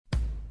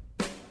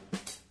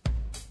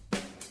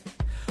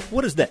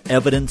What is the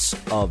evidence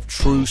of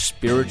true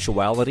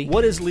spirituality?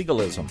 What is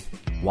legalism?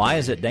 Why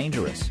is it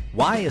dangerous?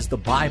 Why is the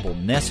Bible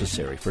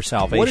necessary for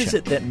salvation? What is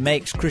it that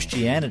makes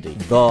Christianity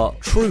the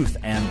truth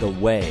and the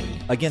way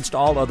against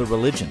all other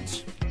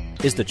religions?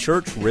 Is the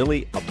church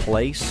really a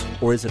place,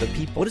 or is it a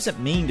people? What does it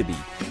mean to be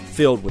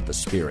filled with the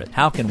Spirit?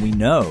 How can we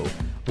know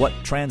what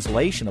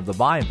translation of the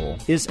Bible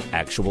is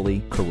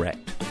actually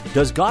correct?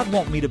 Does God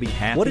want me to be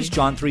happy? What does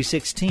John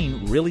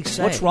 3:16 really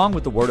say? What's wrong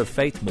with the Word of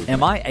Faith movement?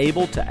 Am I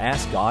able to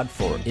ask God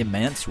for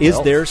immense wealth?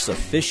 Is there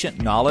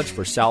sufficient knowledge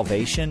for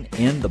salvation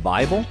in the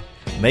Bible?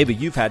 Maybe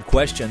you've had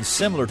questions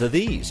similar to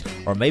these,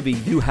 or maybe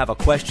you have a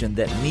question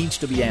that needs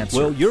to be answered.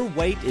 Well, your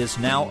wait is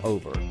now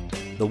over.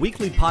 The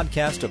weekly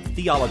podcast of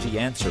Theology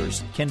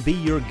Answers can be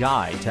your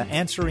guide to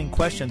answering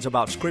questions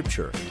about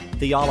Scripture,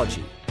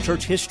 theology,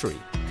 church history,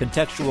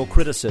 contextual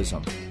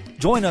criticism.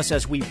 Join us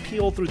as we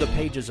peel through the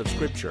pages of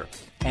Scripture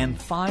and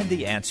find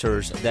the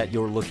answers that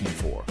you're looking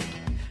for.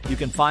 You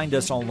can find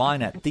us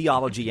online at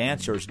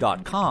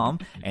theologyanswers.com,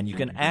 and you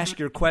can ask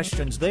your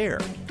questions there.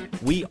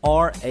 We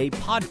are a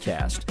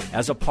podcast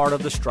as a part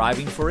of the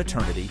Striving for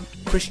Eternity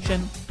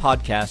Christian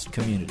podcast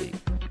community.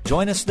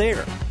 Join us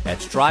there at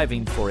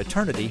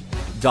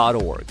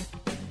strivingforeternity.org.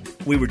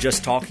 We were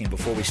just talking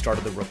before we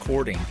started the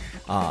recording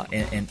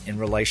in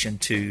relation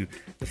to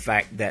the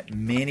fact that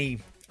many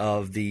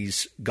of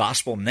these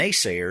gospel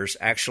naysayers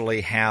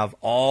actually have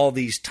all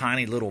these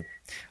tiny little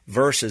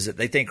verses that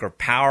they think are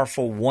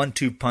powerful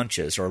 1-2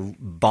 punches or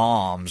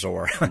bombs,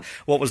 or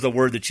what was the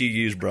word that you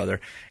used,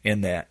 brother, in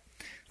that?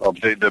 Oh,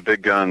 the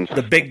big guns.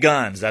 The big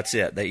guns, that's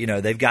it.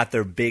 They've got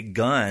their big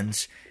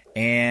guns,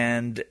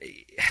 and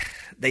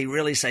they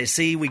really say,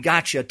 see, we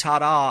got you,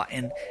 ta-da.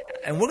 And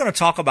we're going to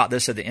talk about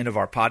this at the end of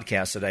our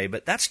podcast today,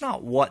 but that's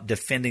not what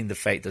defending the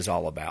faith is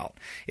all about.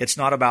 It's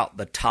not about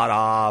the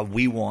ta-da,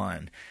 we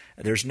won.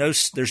 There's no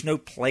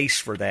place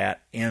for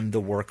that in the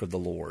work of the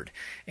Lord.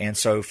 And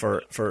so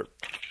for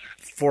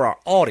our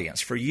audience,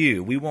 for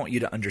you, we want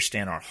you to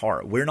understand our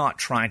heart. We're not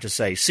trying to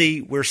say,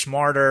 see, we're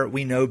smarter,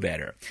 we know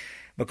better.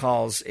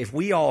 Because if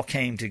we all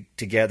came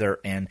together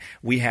and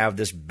we have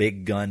this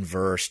big gun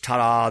verse,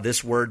 ta-da,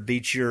 this word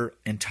beats your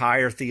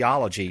entire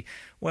theology,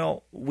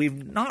 well, we're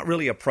not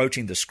really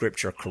approaching the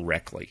Scripture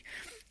correctly.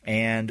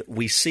 And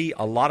we see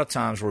a lot of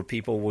times where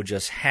people will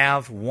just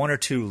have one or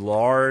two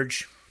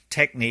large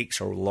techniques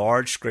or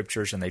large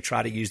scriptures, and they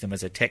try to use them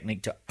as a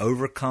technique to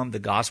overcome the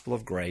gospel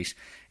of grace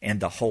and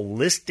the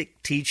holistic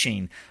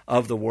teaching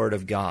of the Word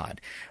of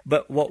God.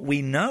 But what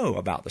we know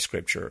about the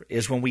Scripture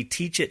is when we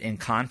teach it in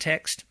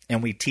context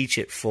and we teach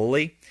it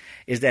fully,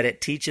 is that it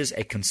teaches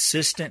a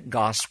consistent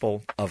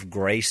gospel of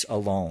grace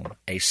alone,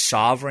 a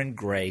sovereign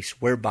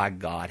grace whereby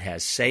God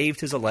has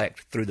saved His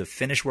elect through the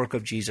finished work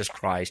of Jesus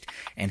Christ,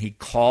 and He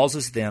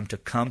causes them to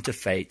come to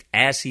faith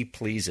as He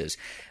pleases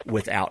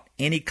without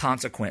any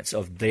consequence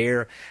of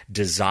their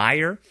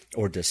desire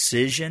or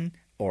decision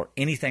or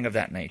anything of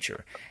that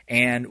nature.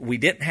 And we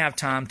didn't have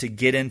time to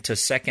get into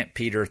 2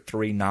 Peter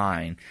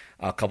 3:9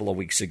 a couple of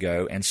weeks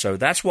ago, and so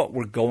that's what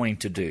we're going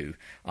to do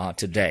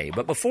today.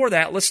 But before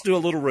that, let's do a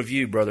little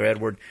review, Brother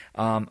Edward,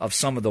 of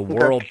some of the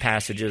world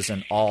passages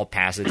and all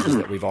passages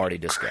that we've already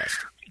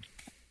discussed.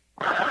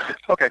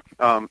 Okay.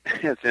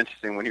 It's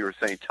interesting when you were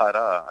saying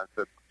ta-da. I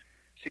said,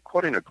 is he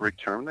quoting a Greek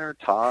term there,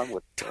 ta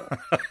with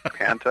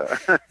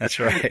panta? That's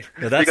right.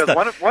 No,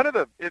 because one of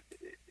the...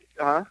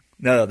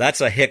 No, that's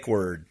a hick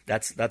word.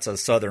 That's a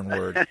Southern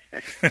word.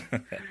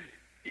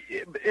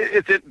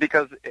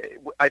 Because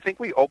I think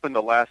we opened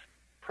the last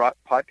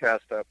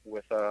podcast up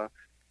with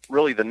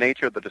really the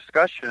nature of the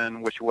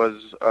discussion, which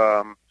was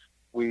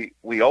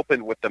we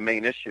opened with the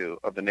main issue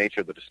of the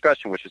nature of the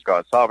discussion, which is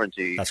God's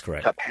sovereignty. That's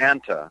correct.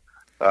 Tapanta,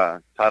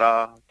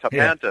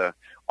 tapanta,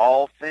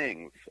 all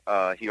things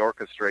He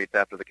orchestrates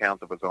after the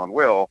counsel of His own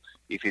will,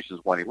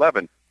 Ephesians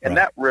 1:11, and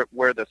right. That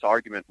where this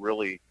argument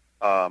really.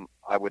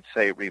 I would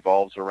say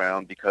revolves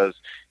around, because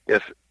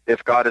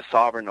if God is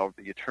sovereign over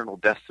the eternal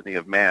destiny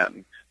of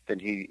man, then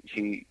he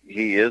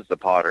is the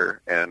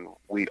potter and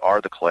we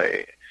are the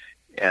clay,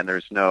 and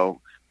there's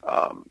no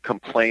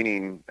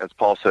complaining, as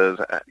Paul says,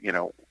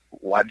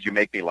 why did you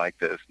make me like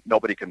this?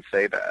 Nobody can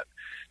say that.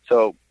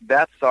 So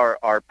that's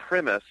our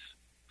premise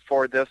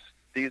for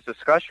these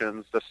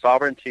discussions, the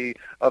sovereignty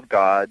of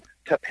God,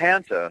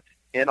 tapanta,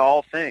 in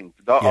all things,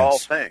 all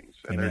things,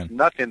 and Amen. There's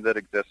nothing that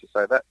exists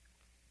beside that.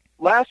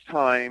 Last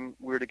time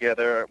we were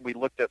together, we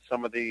looked at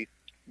some of the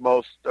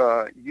most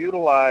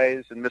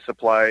utilized and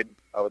misapplied,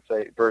 I would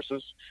say,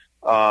 verses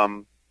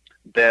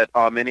that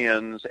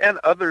Arminians and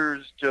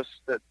others just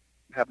that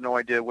have no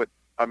idea what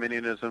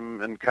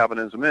Arminianism and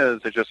Calvinism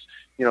is. They just,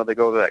 they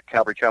go to that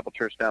Calvary Chapel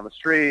church down the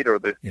street or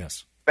the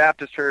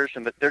Baptist church,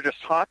 and they're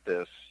just taught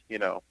this,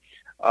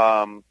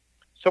 So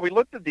we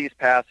looked at these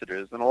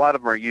passages, and a lot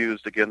of them are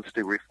used against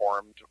the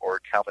Reformed or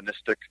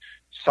Calvinistic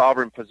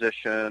sovereign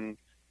position.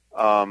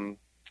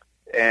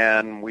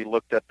 And we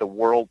looked at the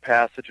world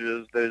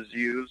passages that is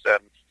used,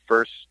 and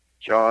 1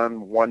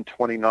 John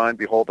 1:29,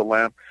 behold the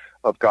Lamb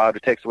of God who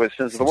takes away the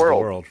sins of the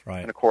world. Right.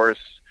 And, of course,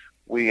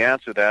 we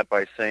answer that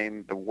by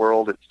saying it's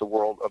the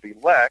world of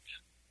elect,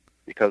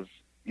 because,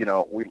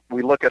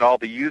 we look at all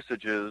the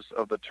usages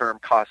of the term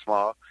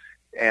cosmos,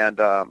 and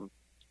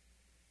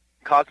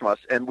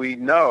we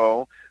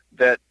know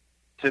that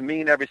to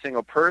mean every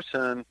single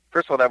person,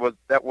 first of all,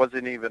 that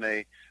wasn't even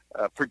a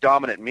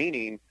predominant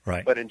meaning,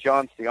 right. But in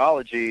John's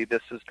theology,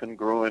 this is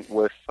congruent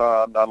with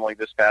not only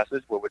this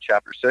passage, but with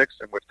chapter 6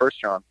 and with 1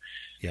 John.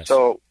 Yes.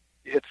 So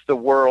it's the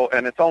world,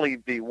 and it's only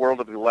the world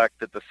of the elect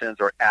that the sins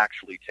are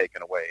actually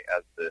taken away,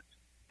 as the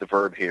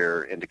verb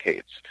here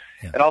indicates.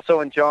 Yeah. And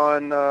also in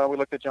John, we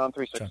looked at John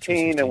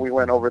 3:16, and we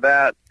went over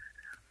that,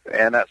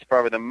 and that's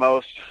probably the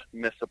most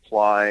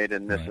misapplied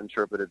and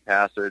misinterpreted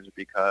passage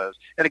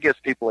and it gives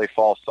people a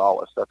false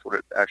solace. That's what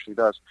it actually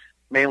does,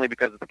 mainly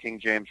because of the King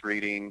James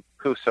reading,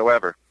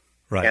 whosoever,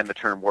 and the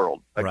term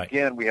world.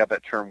 Again, we have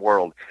that term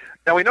world.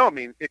 Now, we know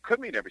it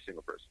could mean every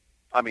single person.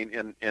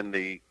 In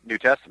the New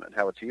Testament,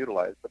 how it's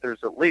utilized, but there's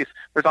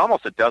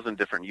almost a dozen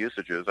different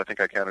usages. I think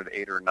I counted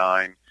 8 or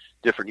 9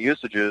 different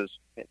usages.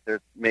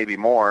 There's maybe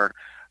more,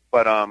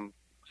 but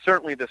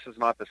certainly this is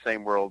not the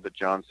same world that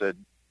John said,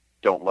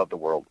 don't love the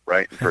world,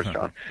 right, in 1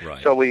 John.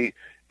 Right. So we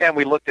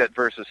looked at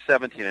verses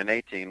 17 and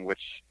 18,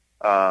 which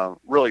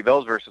really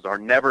those verses are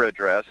never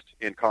addressed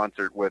in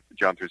concert with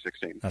John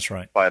 3:16. That's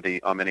right. By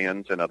the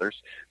Arminians and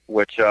others,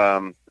 which,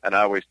 and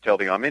I always tell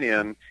the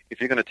Arminian, if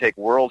you're going to take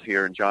world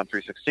here in John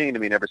 3:16 to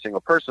mean every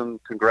single person,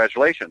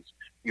 congratulations,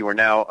 you are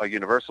now a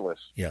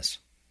universalist. Yes.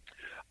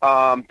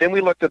 Then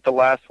we looked at the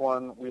last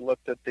one. We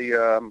looked at the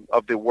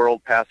of the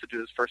world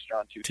passages, 1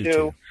 John 2:2.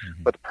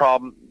 Mm-hmm. But the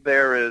problem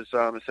there is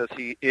it says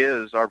he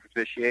is our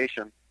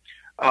propitiation,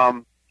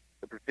 the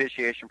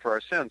propitiation for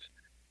our sins.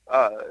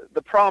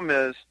 The problem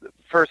is,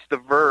 first, the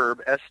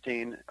verb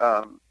esteem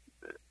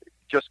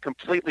just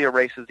completely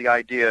erases the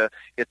idea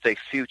it's a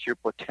future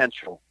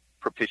potential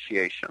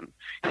propitiation.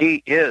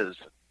 He is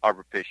our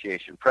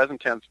propitiation,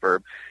 present tense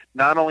verb,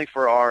 not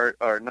for ours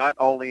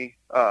only,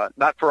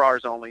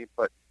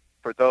 but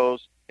for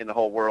those in the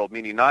whole world,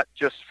 meaning not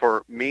just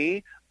for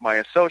me, my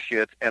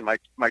associates, and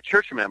my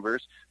church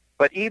members,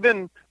 but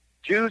even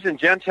Jews and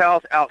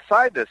Gentiles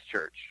outside this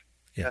church.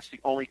 Yes. That's the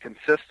only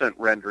consistent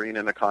rendering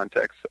in the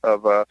context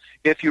of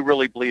if you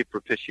really believe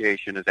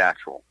propitiation is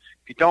actual.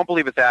 If you don't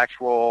believe it's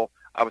actual,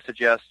 I would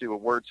suggest do a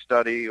word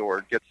study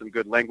or get some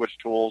good language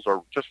tools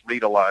or just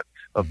read a lot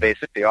of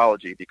basic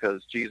theology,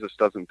 because Jesus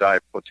doesn't die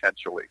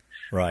potentially.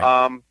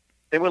 Right.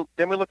 Then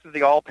we looked at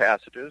the all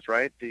passages,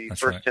 right? The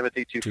That's 1 right.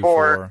 Timothy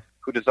 2:4,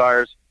 who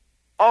desires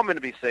all men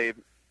to be saved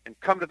and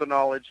come to the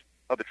knowledge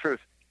of the truth.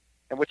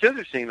 And what's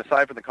interesting,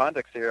 aside from the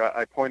context here,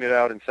 I pointed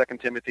out in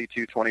 2 Timothy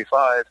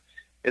 2:25,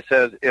 it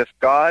says, if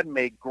God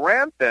may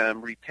grant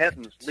them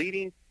repentance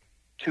leading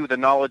to the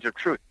knowledge of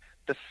truth.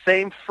 The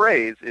same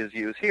phrase is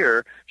used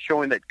here,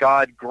 showing that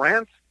God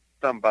grants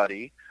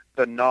somebody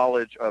the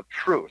knowledge of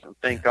truth. And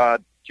thank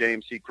God,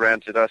 James, he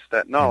granted us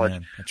that knowledge.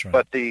 Amen. That's right.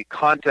 But the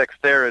context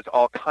there is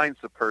all kinds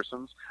of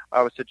persons.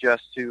 I would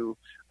suggest to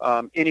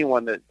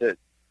anyone that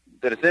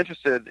is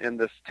interested in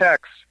this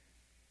text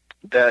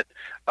that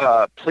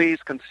please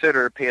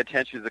pay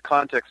attention to the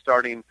context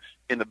starting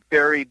in the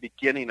very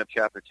beginning of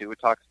chapter 2. It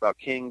talks about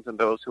kings and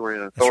those who are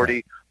in authority.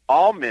 Right.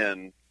 All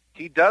men.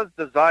 He does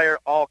desire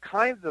all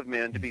kinds of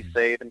men to be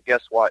saved, and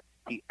guess what?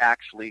 He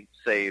actually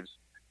saves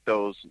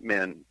those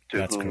men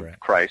to whom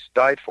Christ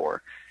died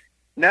for.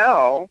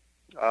 Now,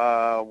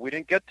 we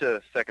didn't get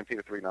to 2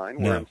 Peter 3:9.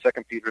 We're in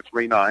 2 Peter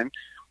 3:9,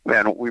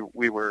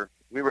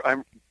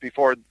 and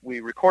before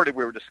we recorded,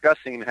 we were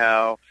discussing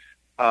how,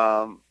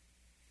 and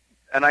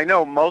I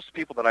know most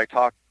people that I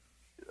talk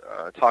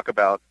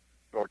about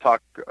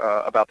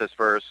this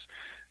verse,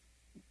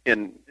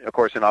 of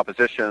course, in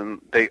opposition,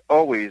 they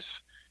always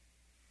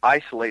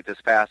isolate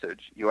this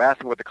passage. You ask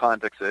them what the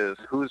context is,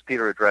 who's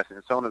Peter addressing,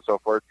 and so on and so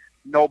forth.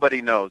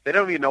 Nobody knows. They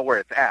don't even know where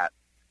it's at.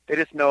 They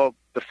just know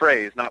the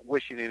phrase, not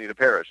wishing any to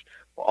perish,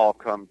 will all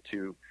come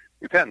to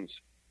repentance.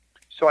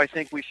 So I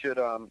think we should,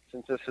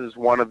 since this is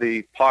one of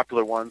the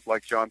popular ones,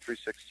 like John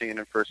 3:16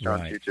 and 1 John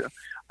 2:2,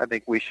 I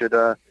think we should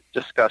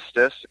discuss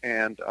this,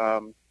 and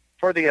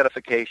for the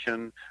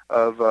edification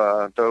of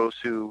those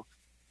who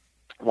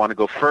want to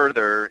go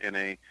further in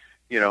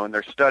in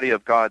their study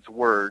of God's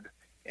Word,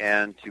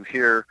 and to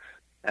hear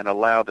and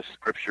allow the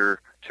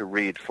Scripture to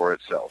read for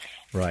itself.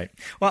 Right.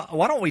 Well,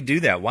 why don't we do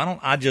that? Why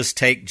don't I just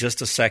take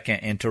just a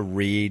second and to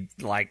read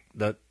like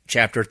the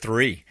chapter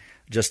 3,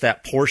 just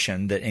that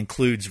portion that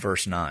includes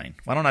verse 9.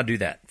 Why don't I do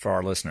that for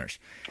our listeners?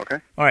 Okay.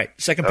 All right.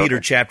 2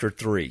 Peter chapter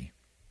 3.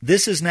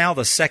 This is now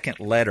the second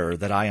letter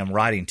that I am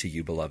writing to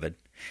you, beloved.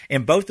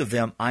 In both of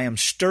them, I am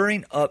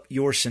stirring up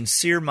your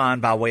sincere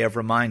mind by way of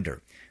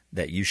reminder,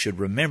 that you should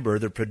remember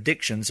the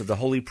predictions of the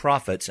holy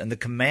prophets and the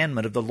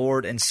commandment of the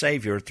Lord and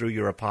Savior through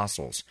your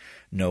apostles,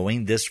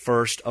 knowing this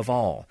first of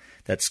all,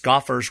 that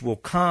scoffers will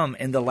come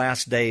in the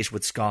last days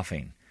with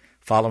scoffing,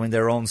 following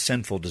their own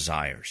sinful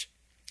desires.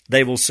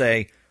 They will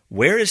say,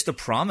 where is the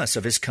promise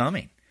of his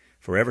coming?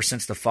 For ever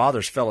since the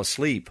fathers fell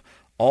asleep,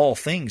 all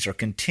things are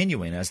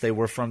continuing as they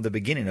were from the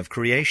beginning of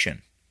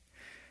creation.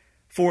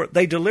 For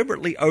they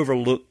deliberately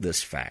overlook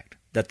this fact,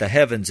 that the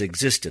heavens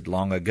existed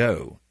long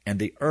ago, and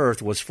the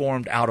earth was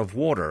formed out of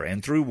water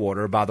and through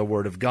water by the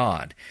word of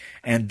God,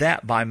 and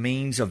that by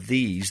means of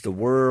these the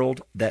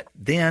world that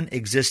then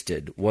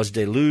existed was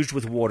deluged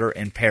with water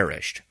and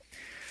perished.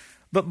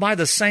 But by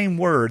the same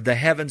word the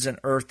heavens and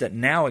earth that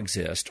now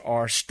exist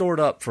are stored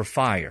up for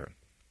fire,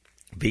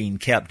 being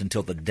kept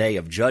until the day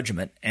of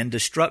judgment and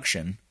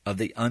destruction of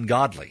the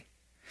ungodly.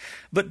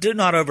 But do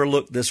not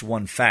overlook this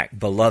one fact,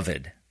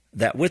 beloved,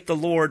 that with the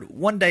Lord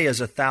 1 day is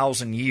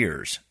 1,000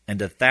 years, and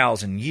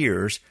 1,000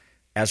 years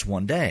as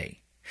 1 day.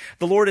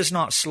 The Lord is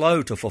not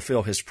slow to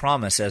fulfill his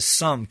promise, as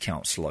some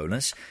count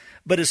slowness,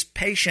 but is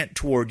patient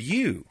toward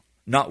you,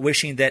 not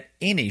wishing that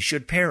any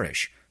should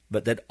perish,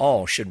 but that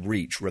all should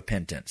reach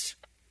repentance.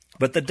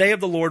 But the day of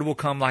the Lord will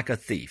come like a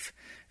thief,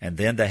 and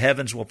then the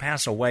heavens will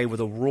pass away with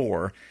a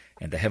roar,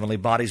 and the heavenly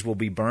bodies will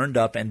be burned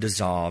up and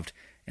dissolved,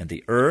 and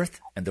the earth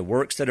and the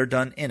works that are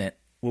done in it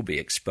will be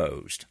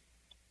exposed.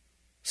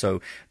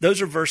 So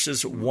those are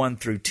verses 1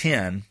 through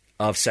 10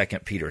 of 2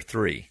 Peter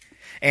 3.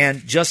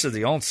 And just at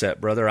the onset,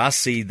 brother, I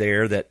see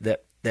there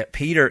that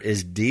Peter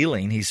is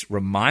dealing, he's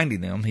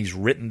reminding them, he's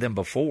written them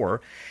before,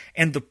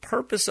 and the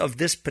purpose of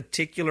this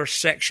particular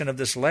section of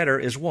this letter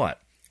is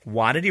what?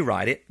 Why did he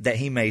write it? That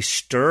he may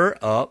stir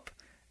up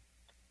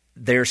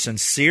their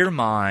sincere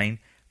mind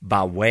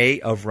by way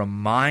of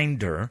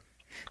reminder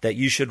that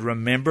you should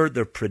remember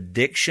the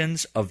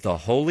predictions of the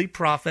holy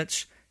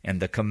prophets and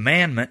the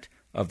commandment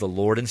of the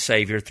Lord and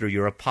Savior through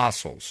your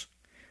apostles,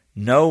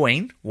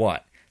 knowing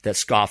what? That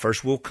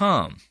scoffers will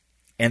come,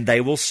 and they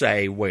will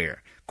say,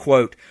 where?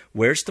 Quote,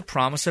 where's the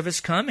promise of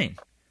his coming?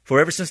 For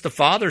ever since the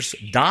fathers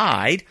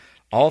died,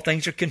 all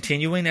things are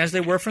continuing as they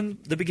were from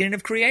the beginning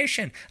of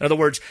creation. In other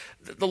words,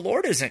 the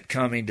Lord isn't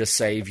coming to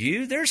save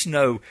you. There's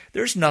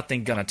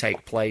nothing going to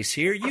take place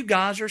here. You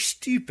guys are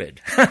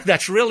stupid.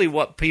 That's really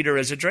what Peter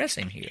is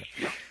addressing here.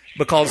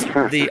 Because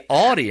the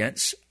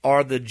audience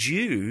are the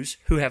Jews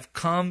who have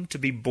come to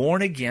be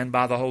born again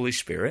by the Holy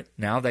Spirit.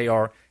 Now they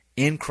are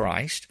in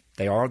Christ.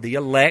 They are the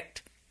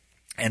elect,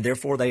 and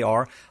therefore they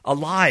are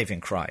alive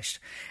in Christ.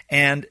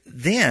 And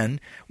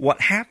then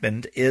what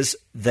happened is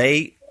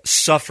they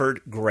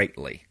suffered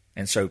greatly.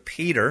 And so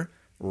Peter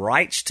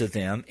writes to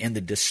them in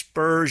the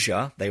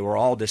dispersia. They were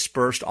all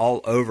dispersed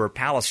all over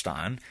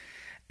Palestine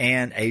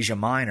and Asia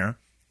Minor,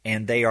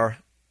 and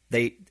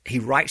he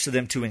writes to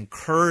them to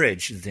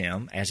encourage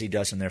them, as he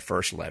does in their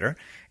first letter,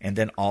 and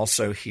then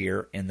also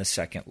here in the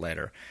second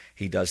letter.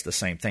 He does the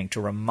same thing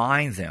to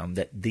remind them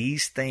that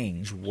these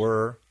things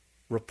were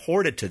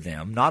reported to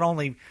them, not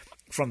only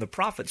from the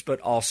prophets, but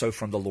also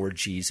from the Lord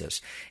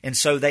Jesus. And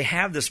so they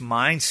have this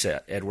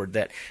mindset, Edward,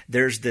 that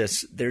there's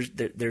this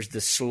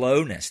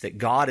slowness, that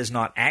God is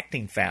not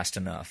acting fast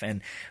enough.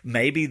 And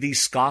maybe these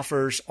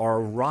scoffers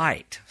are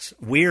right.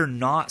 We're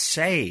not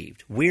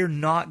saved. We're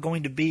not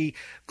going to be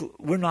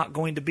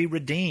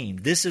redeemed.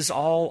 This is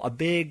all a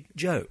big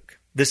joke.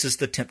 This is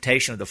the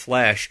temptation of the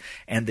flesh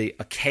and the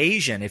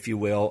occasion, if you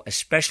will,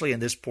 especially in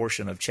this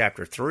portion of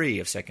chapter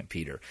 3 of 2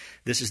 Peter.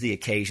 This is the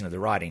occasion of the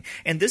writing.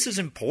 And this is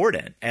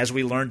important as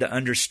we learn to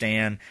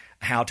understand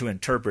how to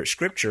interpret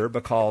Scripture,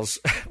 because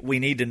we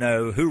need to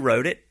know who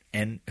wrote it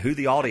and who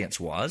the audience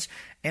was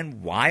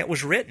and why it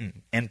was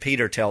written. And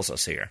Peter tells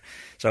us here.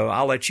 So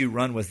I'll let you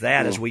run with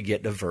that as we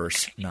get to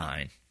verse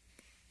 9.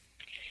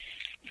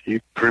 You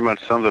pretty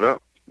much summed it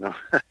up. No,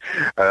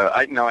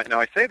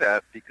 I say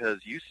that because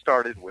you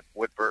started with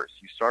what verse?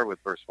 You started with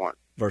verse 1.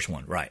 Verse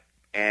 1, right.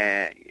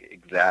 And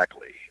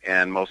exactly.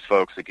 And most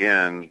folks,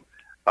 again,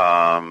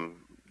 I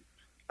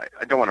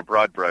don't want to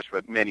broad brush,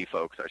 but many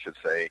folks, I should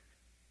say,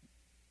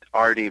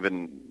 aren't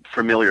even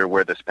familiar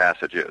where this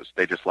passage is.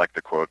 They just like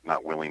the quote,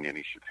 not willing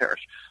any should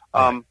perish.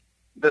 Right.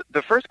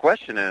 The first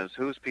question is,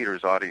 who's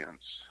Peter's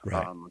audience?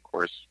 Right. Of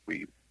course,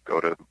 we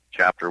go to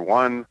chapter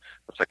 1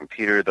 of 2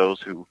 Peter, those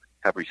who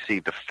have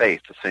received a faith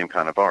the same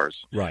kind of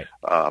ours, right?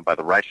 By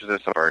the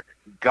righteousness of our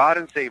God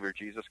and Savior,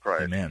 Jesus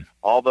Christ. Amen.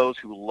 All those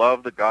who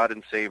love the God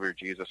and Savior,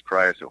 Jesus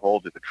Christ, who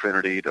hold to the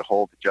Trinity, to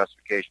hold to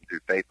justification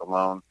through faith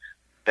alone,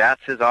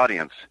 that's his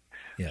audience.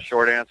 Yes.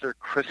 Short answer,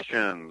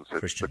 Christians.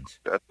 Christians.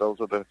 Those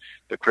are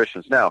the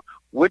Christians. Now,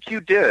 what you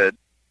did,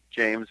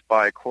 James,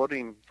 by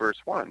quoting verse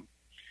 1,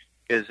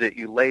 is that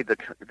you laid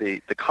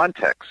the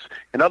context.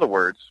 In other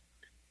words,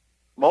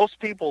 most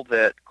people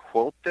that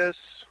quote this,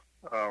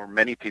 or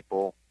many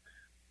people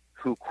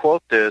who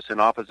quote this in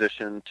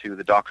opposition to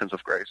the doctrines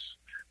of grace,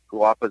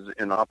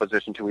 in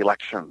opposition to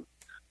election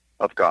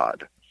of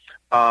God,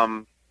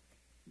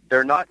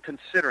 they're not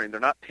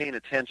paying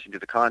attention to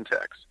the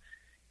context.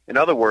 In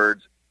other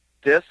words,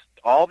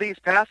 all these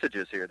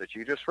passages here that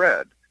you just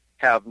read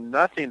have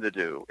nothing to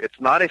do.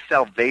 It's not a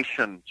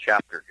salvation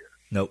chapter here.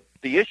 Nope.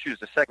 The issue is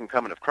the second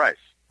coming of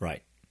Christ.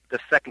 Right. The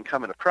second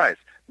coming of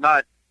Christ.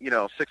 Not,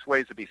 6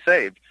 ways to be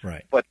saved,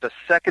 right, but the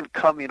second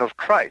coming of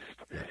Christ.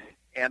 Yeah.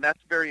 And that's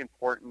very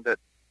important that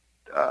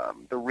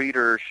the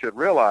reader should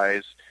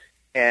realize.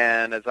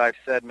 And as I've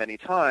said many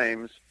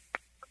times,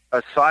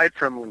 aside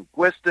from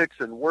linguistics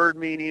and word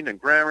meaning and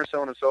grammar,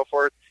 so on and so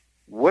forth,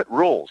 what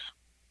rules?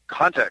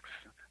 Context.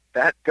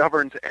 that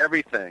governs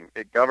everything.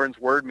 It governs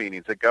word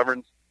meanings. It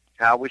governs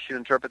how we should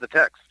interpret the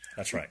text.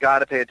 That's right. You've got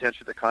to pay attention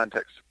to the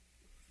context.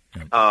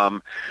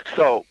 Yep.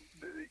 So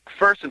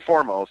first and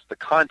foremost, the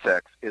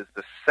context is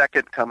the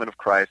second coming of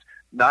Christ,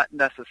 not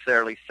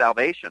necessarily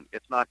salvation.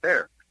 It's not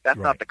there. That's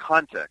Right. not the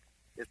context.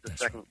 It's the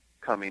That's second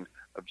coming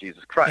of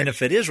Jesus Christ. And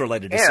if it is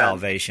related to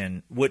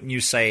salvation, wouldn't you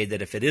say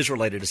that if it is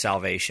related to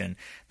salvation,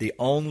 the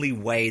only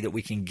way that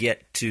we can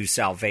get to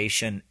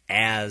salvation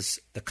as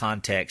the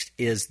context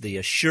is the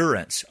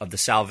assurance of the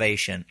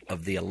salvation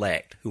of the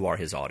elect who are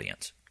his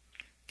audience?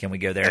 Can we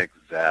go there?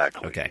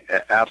 Exactly. Okay.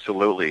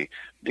 Absolutely.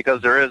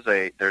 Because there's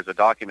a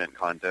document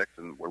context,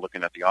 and we're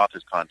looking at the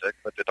author's context,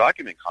 but the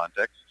document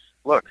context,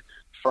 look,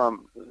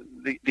 from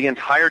the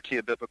entirety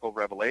of biblical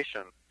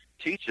revelation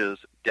teaches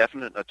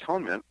definite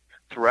atonement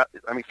throughout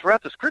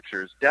the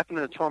scriptures,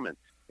 definite atonement.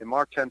 In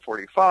Mark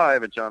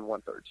 10:45 and John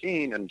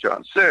 1:13 and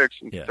John 6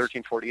 and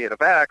 13:48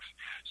 of Acts.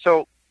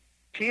 So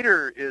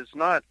Peter is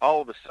not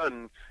all of a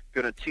sudden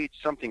going to teach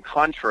something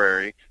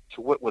contrary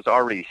to what was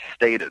already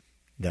stated.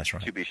 That's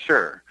right. To be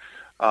sure.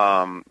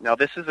 Now,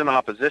 this is in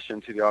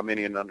opposition to the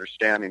Arminian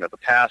understanding of the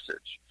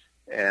passage,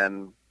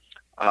 and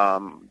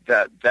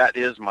that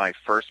is my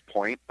first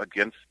point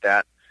against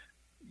that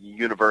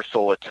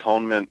universal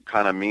atonement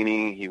kind of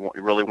meaning. He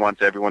really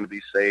wants everyone to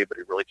be saved, but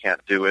he really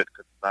can't do it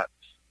because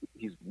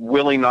he's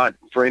willing not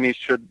for any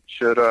should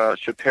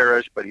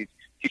perish, but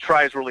he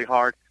tries really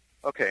hard.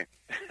 Okay,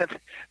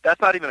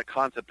 that's not even a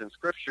concept in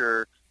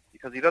Scripture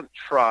because he doesn't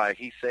try;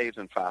 he saves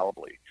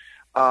infallibly.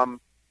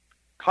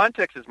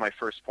 Context is my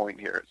first point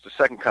here. It's the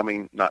second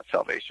coming, not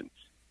salvation.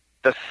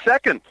 The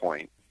second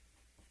point,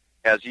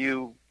 as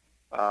you,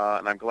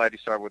 and I'm glad you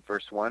started with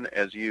verse 1,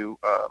 as you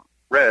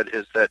read,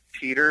 is that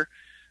Peter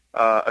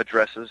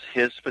addresses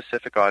his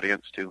specific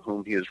audience to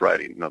whom he is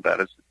writing. No, that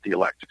is the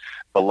elect.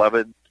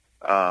 Beloved,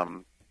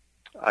 I'm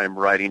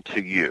writing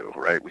to you,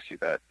 right? We see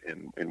that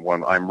in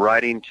 1. I'm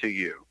writing to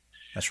you.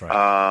 That's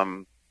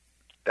right.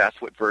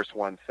 That's what verse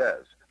 1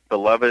 says.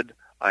 Beloved,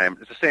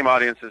 it's the same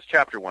audience as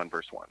chapter 1,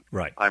 verse 1.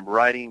 Right. I'm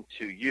writing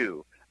to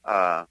you,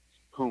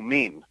 who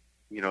mean,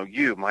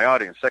 you, my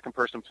audience, second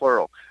person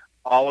plural,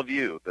 all of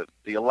you,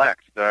 the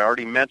elect that I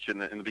already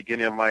mentioned in the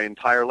beginning of my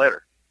entire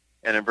letter.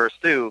 And in verse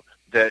 2,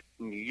 that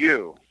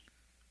you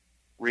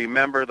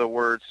remember the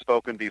words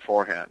spoken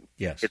beforehand.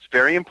 Yes. It's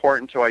very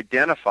important to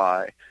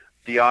identify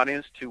the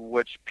audience to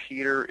which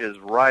Peter is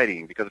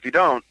writing, because if you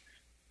don't,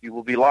 you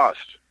will be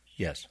lost.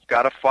 Yes.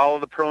 Got to follow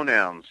the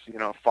pronouns,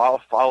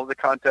 follow the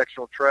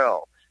contextual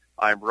trail.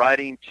 I'm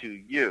writing to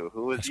you.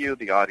 Who is you?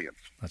 The audience.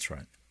 That's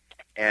right.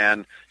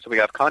 And so we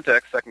have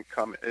context,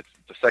 it's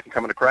the second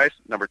coming of Christ.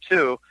 Number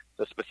 2,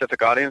 the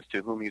specific audience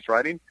to whom he's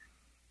writing.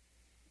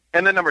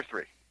 And then number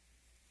 3,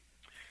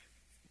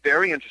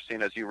 very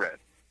interesting as you read.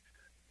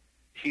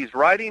 He's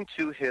writing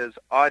to his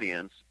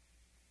audience,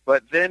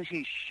 but then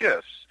he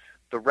shifts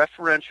the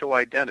referential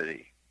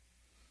identity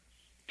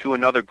to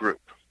another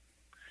group.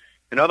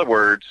 In other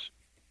words,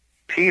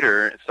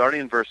 Peter, starting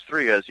in verse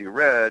 3, as you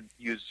read,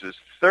 uses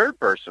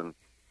third-person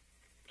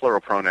plural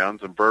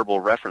pronouns and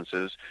verbal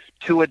references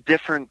to a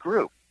different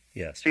group.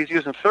 Yes. So he's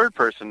using third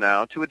person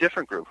now to a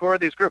different group. Who are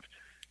these groups?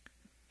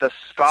 The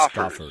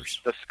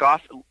scoffers.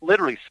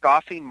 Literally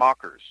scoffing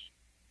mockers.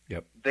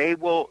 Yep. They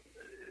will,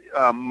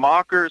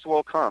 mockers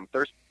will come,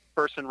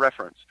 third-person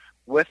reference,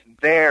 with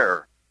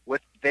their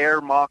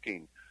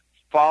mocking,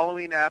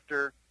 following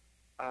after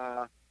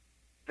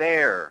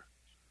their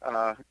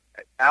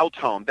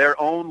auton, their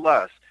own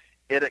lust.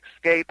 It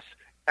escapes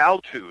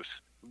altus,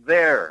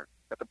 their.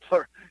 At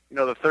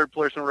the third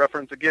person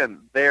reference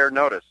again, there,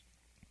 notice.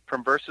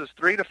 From verses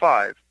 3 to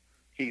 5,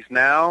 he's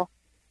now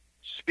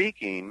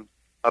speaking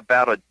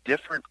about a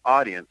different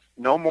audience.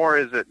 No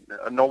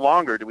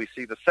longer do we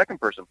see the second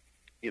person,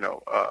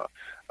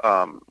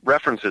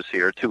 references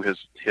here to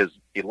his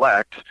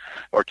elect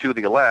or to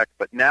the elect,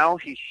 but now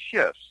he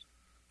shifts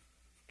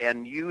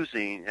and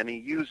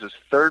he uses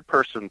third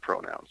person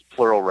pronouns,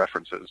 plural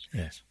references,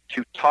 yes,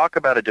 to talk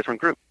about a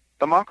different group,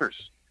 the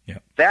mockers. Yeah.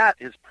 That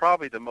is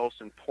probably the most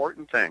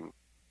important thing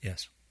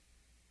yes,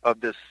 of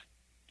this,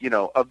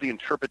 of the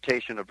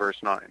interpretation of verse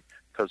 9.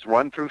 Because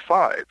 1 through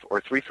 5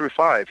 or 3 through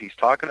 5, he's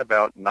talking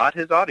about not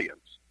his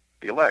audience,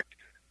 the elect,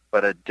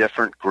 but a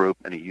different group,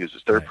 and he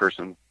uses third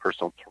person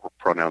personal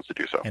pronouns to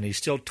do so. And he's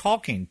still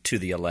talking to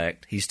the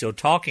elect. He's still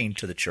talking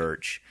to the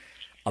church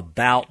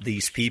about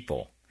these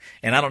people.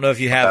 And I don't know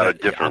if you have a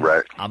different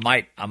right.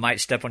 I might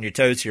step on your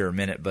toes here a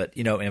minute, but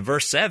in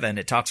verse 7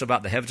 it talks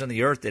about the heavens and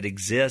the earth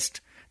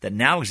that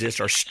now exist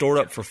are stored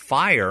up for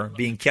fire,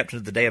 being kept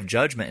unto the day of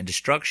judgment and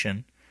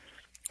destruction.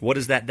 What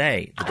is that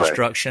day? The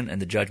destruction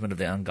and the judgment of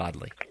the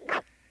ungodly.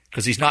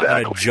 Because he's not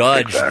going to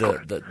judge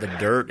the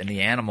dirt and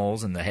the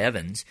animals and the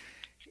heavens.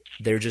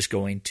 They're just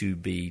going to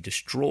be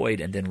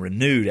destroyed and then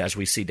renewed, as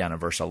we see down in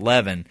verse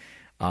 11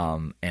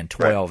 and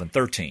 12 and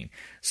 13.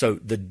 So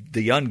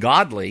the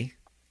ungodly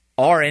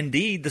are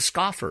indeed the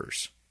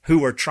scoffers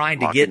who are trying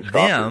to get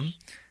them,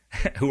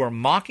 who are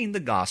mocking the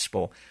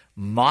gospel,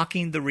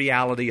 mocking the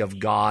reality of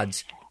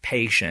God's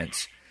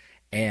patience,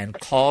 and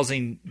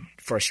causing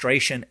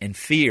frustration and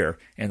fear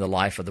in the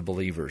life of the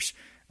believers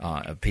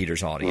of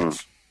Peter's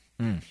audience.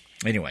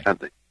 Anyway.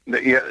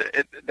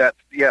 That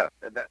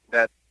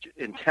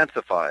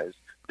intensifies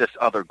this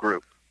other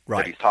group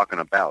that he's talking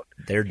about.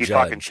 He's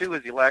talking to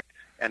his elect,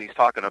 and he's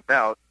talking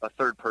about a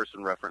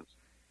third-person reference,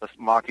 the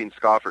mocking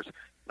scoffers.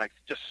 And I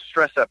just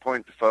stress that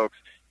point to folks.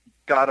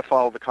 Got to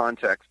follow the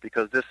context,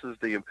 because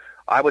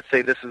I would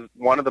say this is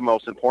one of the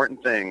most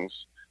important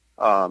things,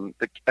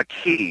 a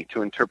key to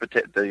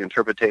the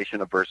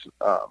interpretation of verse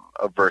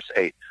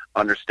 8,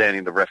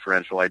 understanding the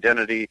referential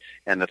identity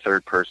and the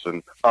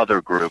third-person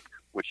other group,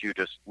 which you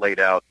just laid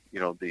out,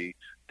 the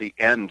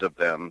end of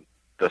them,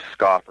 the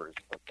scoffers,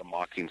 the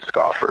mocking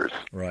scoffers.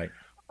 Right.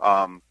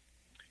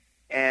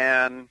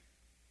 And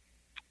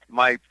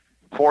my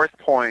fourth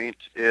point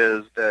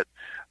is that,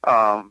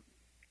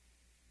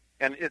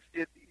 and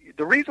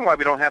the reason why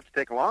we don't have to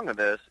take along on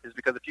this is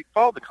because if you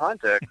follow the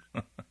context,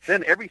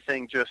 then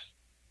everything just,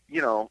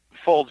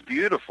 folds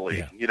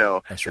beautifully.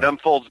 That's It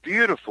unfolds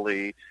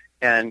beautifully,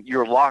 and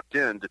you're locked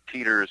into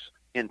Peter's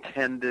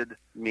intended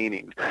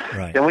meaning.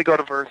 Right. Then we go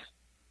to verse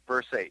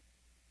 8.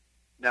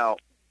 Now,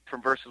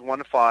 from verses 1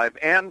 to 5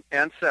 and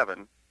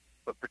 7,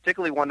 but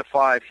particularly 1 to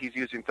 5, he's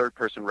using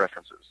third-person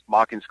references,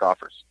 mocking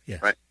scoffers.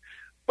 Yes. Right?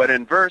 But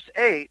in verse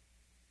 8,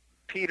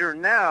 Peter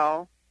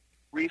now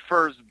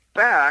refers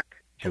back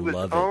to his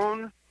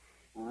own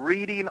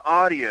reading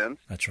audience.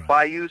 That's right.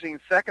 By using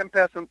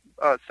second-person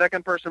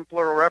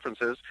plural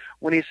references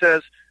when he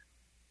says,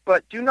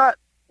 but do not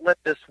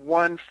let this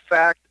one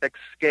fact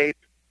escape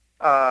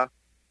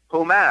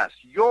whom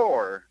asked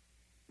your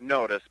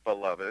notice,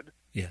 beloved.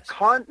 Yes.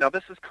 Now,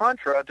 this is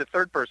contra to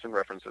third-person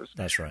references.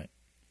 That's right.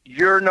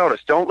 Your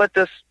notice. Don't let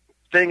this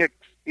thing,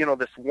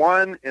 this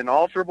one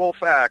inalterable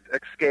fact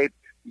escape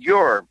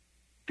the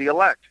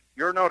elect,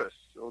 your notice.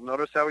 So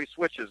notice how he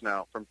switches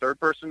now from third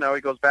person. Now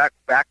he goes back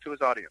to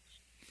his audience.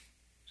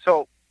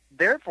 So,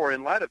 therefore,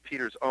 in light of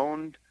Peter's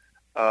own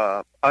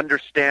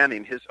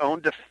understanding, his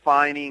own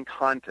defining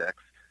context,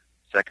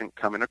 second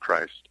coming of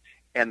Christ,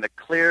 and the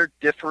clear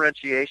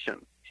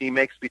differentiation he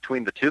makes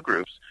between the two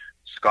groups,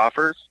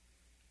 scoffers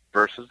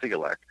versus the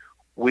elect,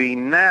 we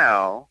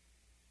now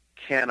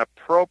can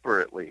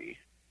appropriately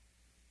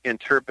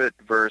interpret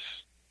verse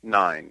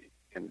 9.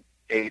 And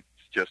 8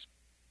 just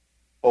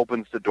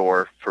opens the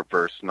door for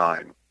verse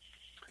 9.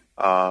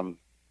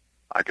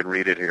 I can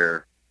read it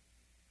here.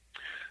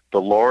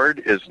 The Lord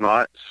is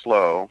not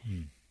slow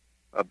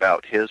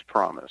about his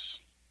promise,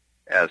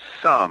 as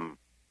some,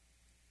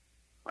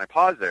 I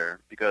pause there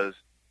because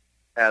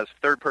as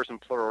third-person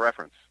plural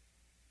reference,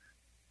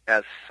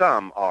 as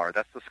some are,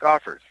 that's the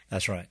scoffers.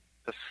 That's right.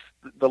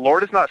 The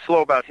Lord is not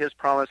slow about his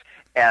promise,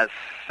 as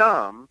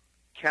some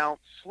count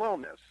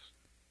slowness,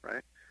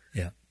 right?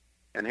 Yeah.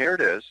 And here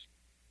it is.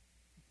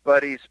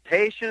 But he's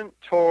patient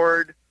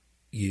toward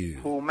you.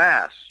 Whom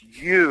asks,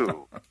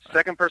 you,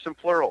 second person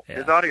plural,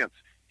 his audience.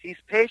 He's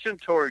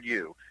patient toward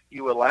you.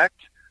 You elect,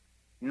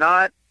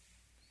 not,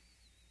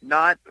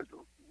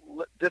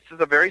 this is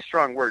a very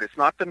strong word. It's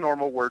not the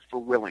normal word for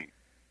willing.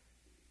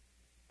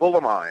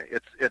 Bulamai.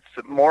 It's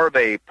more of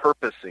a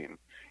purposing.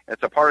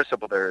 It's a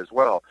participle there as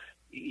well.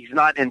 He's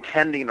not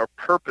intending or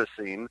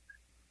purposing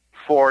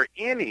for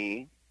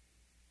any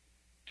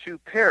to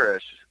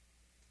perish,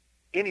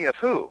 any of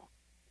who?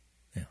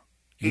 Yeah.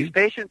 He's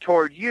patient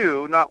toward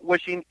you, not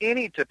wishing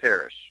any to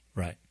perish.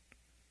 Right.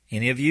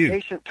 Any of you.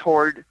 Patient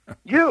toward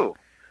you.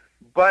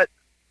 But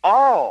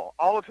all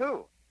of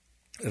who?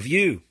 Of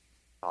you.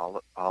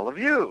 All of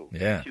you.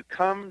 Yeah. To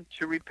come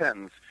to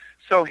repentance.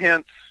 So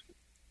hence,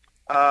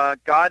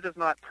 God does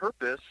not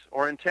purpose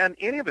or intend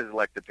any of his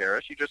elect to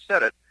perish. You just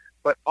said it.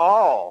 But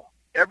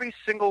every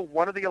single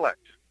one of the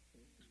elect,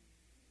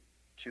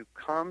 to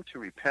come to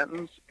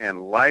repentance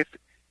and life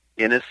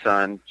in his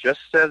Son, just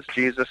as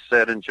Jesus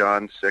said in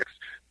John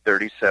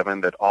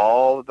 6:37, that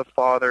all of the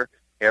Father,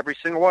 every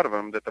single one of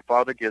them that the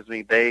Father gives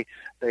me, they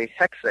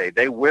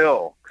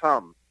will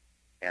come.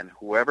 And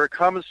whoever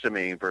comes to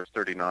me, verse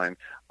 39,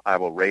 I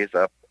will raise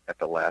up at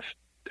the last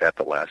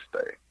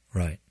day.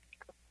 Right.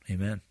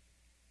 Amen.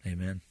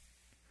 Amen.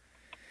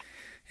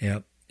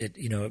 Yep.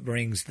 It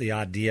brings the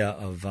idea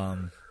of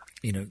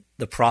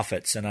the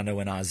prophets, and I know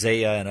in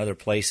Isaiah and other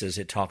places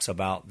it talks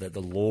about that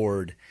the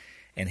Lord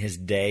and his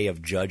day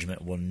of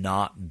judgment will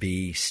not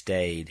be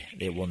stayed.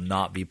 It will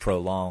not be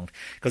prolonged.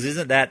 Because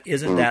isn't that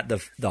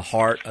the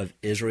heart of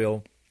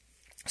Israel?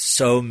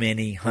 So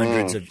many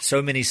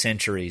so many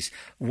centuries.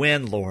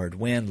 When, Lord,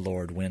 when,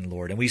 Lord, when,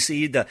 Lord. And we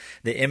see the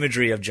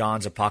imagery of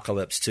John's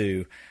Apocalypse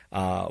too,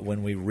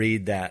 when we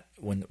read that,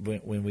 when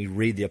we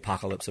read the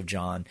Apocalypse of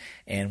John,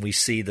 and we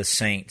see the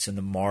saints and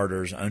the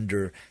martyrs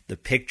under the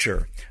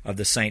picture of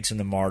the saints and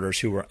the martyrs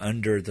who are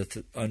under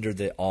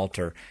the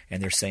altar,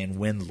 and they're saying,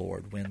 "When,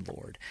 Lord, when,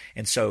 Lord."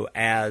 And so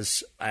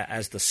as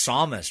the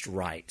psalmist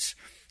writes,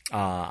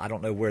 I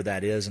don't know where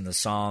that is in the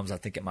Psalms. I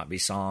think it might be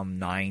Psalm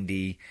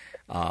 90.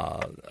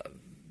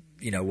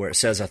 Where it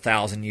says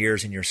 1,000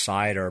 years in your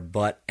sight are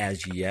but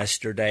as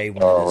yesterday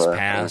when it is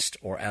past,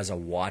 or as a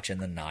watch in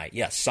the night.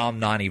 Yes, Psalm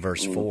 90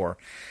 verse 4.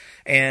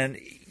 And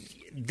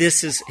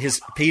this is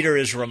Peter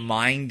is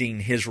reminding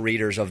his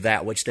readers of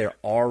that which they're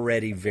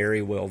already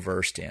very well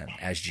versed in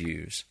as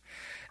Jews.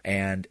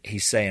 And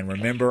he's saying,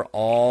 remember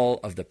all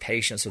of the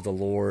patience of the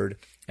Lord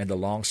and the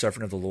long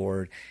suffering of the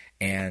Lord.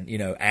 And,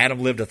 Adam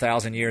lived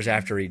 1,000 years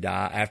after he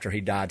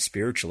died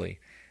spiritually.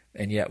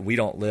 And yet we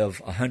don't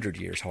live 100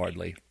 years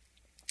hardly.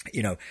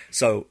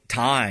 So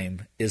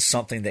time is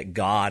something that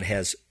God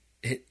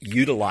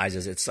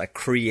utilizes. It's a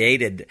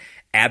created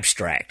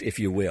abstract, if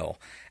you will.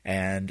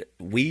 And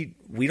we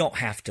don't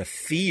have to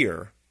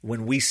fear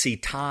when we see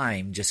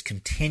time just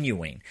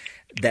continuing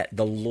that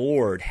the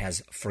Lord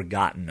has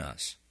forgotten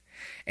us.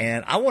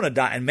 And I want to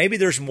dive, and maybe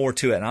there's more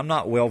to it, and I'm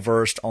not well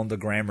versed on the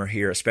grammar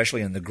here,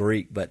 especially in the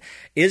Greek, but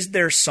is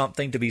there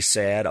something to be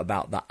said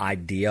about the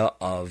idea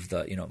of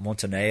the,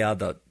 Montanea,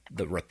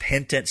 the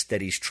repentance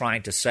that he's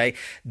trying to say?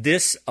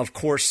 This, of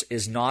course,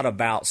 is not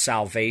about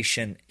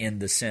salvation in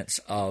the sense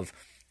of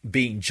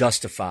being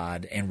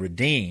justified and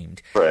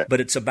redeemed, right.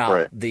 But it's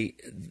about the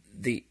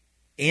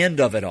end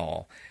of it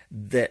all,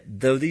 that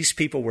though these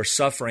people were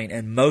suffering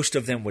and most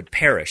of them would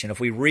perish. And if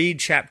we read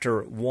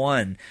chapter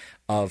 1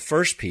 of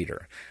 1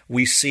 Peter,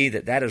 we see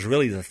that is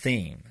really the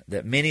theme,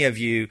 that many of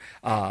you,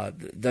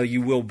 though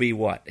you will be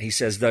what? He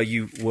says, though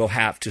you will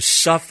have to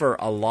suffer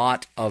a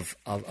lot of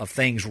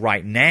things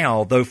right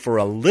now, though for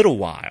a little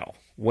while.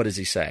 What does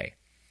he say?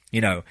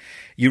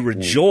 You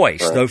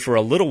rejoice, though for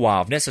a little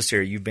while, if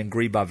necessary, you've been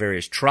grieved by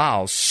various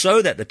trials,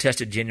 so that the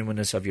tested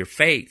genuineness of your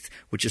faith,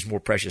 which is more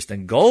precious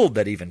than gold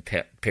that even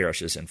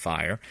perishes in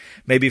fire,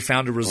 may be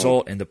found to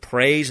result in the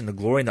praise and the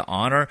glory and the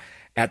honor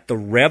at the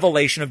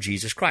revelation of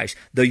Jesus Christ.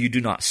 Though you do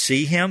not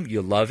see him,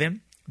 you love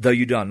him. Though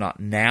you do not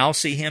now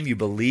see him, you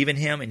believe in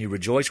him, and you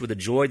rejoice with a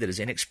joy that is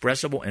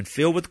inexpressible and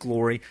filled with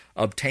glory,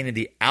 obtaining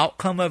the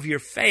outcome of your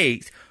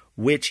faith,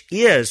 which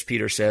is,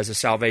 Peter says, the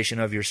salvation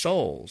of your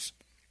souls.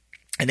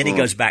 And then he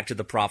goes back to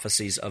the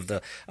prophecies of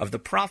the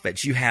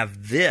prophets. You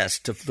have this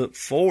to look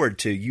forward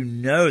to. You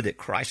know that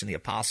Christ and the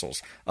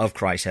apostles of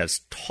Christ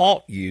has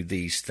taught you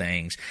these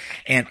things.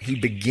 And he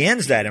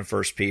begins that in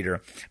 1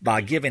 Peter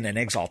by giving an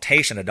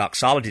exaltation, a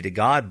doxology to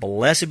God.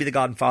 Blessed be the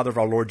God and Father of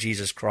our Lord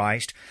Jesus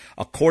Christ.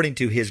 According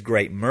to his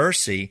great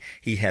mercy,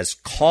 he has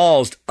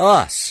caused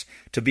us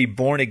to be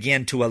born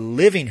again to a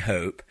living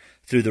hope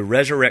through the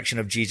resurrection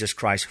of Jesus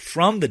Christ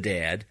from the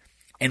dead.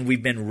 And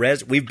we've been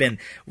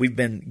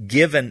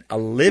given a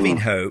living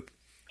hope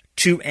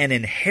to an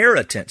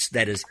inheritance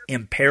that is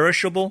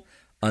imperishable,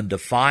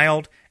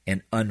 undefiled,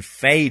 and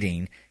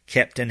unfading,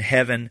 kept in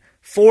heaven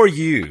for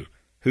you,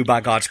 who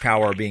by God's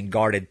power are being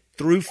guarded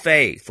through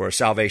faith for a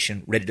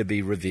salvation ready to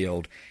be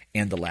revealed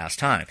in the last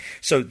time.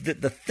 So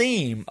the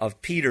theme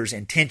of Peter's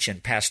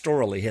intention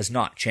pastorally has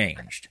not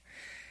changed.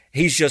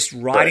 He's just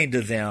writing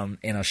to them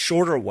in a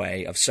shorter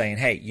way of saying,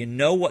 hey, you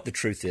know what the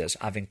truth is.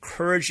 I've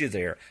encouraged you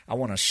there. I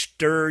want to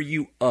stir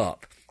you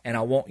up, and I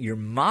want your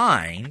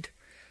mind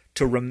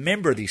to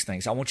remember these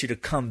things. I want you to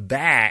come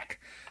back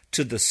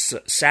to the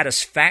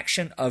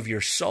satisfaction of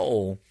your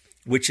soul,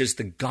 which is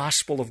the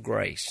gospel of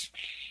grace.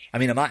 I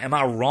mean, am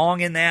I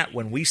wrong in that?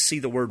 When we see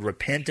the word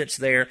repentance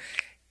there,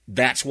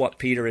 that's what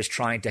Peter is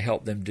trying to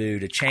help them do,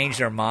 to change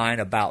their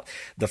mind about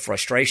the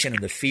frustration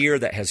and the fear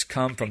that has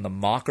come from the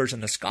mockers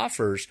and the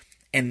scoffers,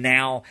 and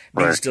now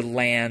needs to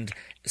land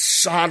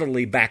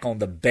solidly back on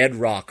the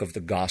bedrock of the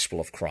gospel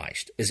of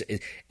Christ.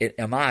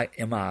 Am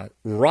I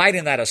right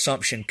in that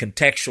assumption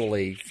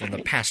contextually from the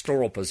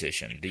pastoral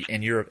position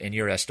in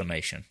your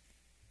estimation?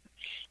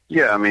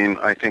 Yeah, I mean,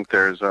 I think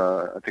there's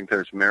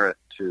merit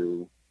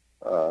to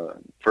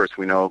first,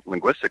 we know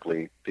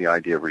linguistically the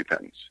idea of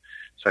repentance.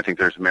 So I think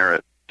there's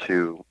merit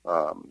to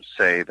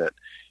say that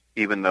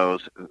even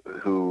those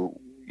who,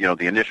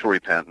 the initial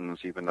repentance,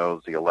 even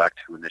those the elect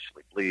who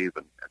initially believe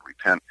and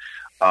repent,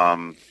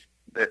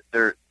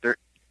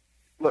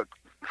 look,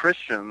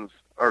 Christians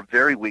are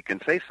very weak in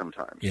faith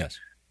sometimes. Yes.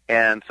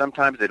 And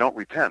sometimes they don't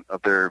repent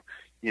of their,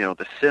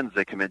 the sins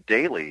they commit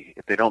daily.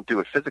 If they don't do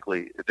it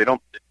physically, if they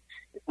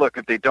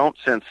don't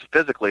sin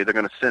physically, they're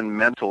going to sin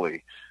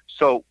mentally.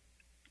 So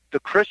the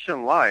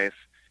Christian life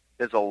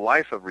is a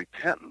life of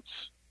repentance.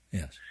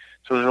 Yes.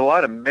 So there's a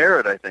lot of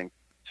merit, I think,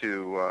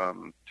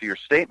 to your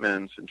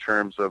statements in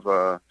terms of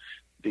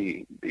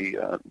the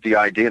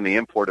idea and the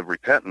import of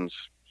repentance.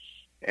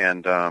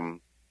 And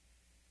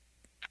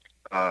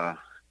I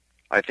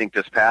think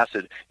this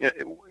passage,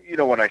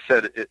 when I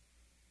said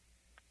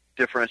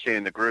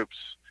differentiating the groups,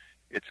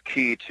 it's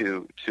key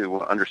to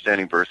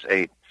understanding verse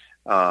 8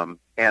 and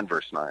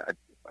verse 9.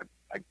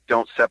 I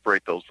don't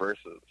separate those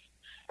verses,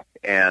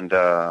 and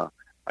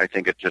I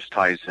think it just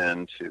ties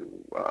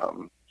into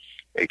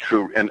a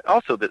true, and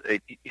also that,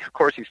 of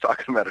course, he's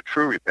talking about a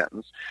true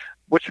repentance,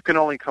 which can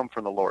only come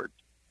from the Lord.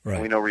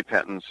 Right. We know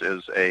repentance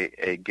is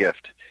a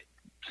gift.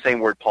 Same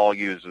word Paul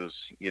uses,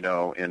 in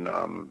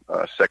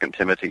 2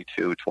 Timothy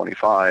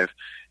 2:25,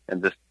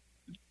 and this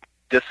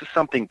is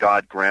something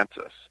God grants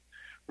us.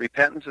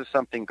 Repentance is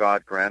something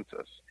God grants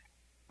us,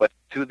 but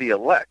to the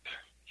elect,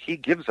 He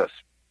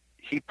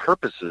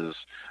purposes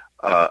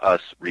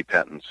us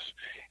repentance,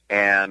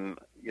 and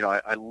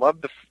I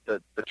love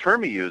the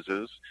term he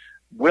uses,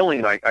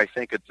 willing. I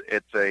think it's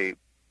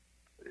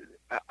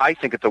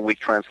a weak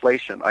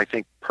translation. I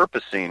think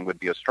purposing would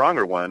be a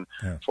stronger one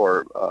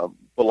for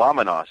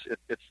bulamenos.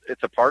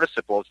 It's a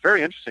participle. It's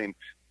very interesting,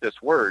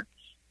 this word,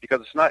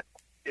 because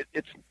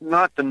it's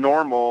not the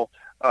normal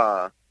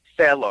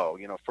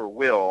thelo, for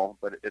will,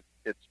 but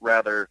it's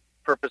rather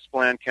purpose,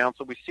 plan,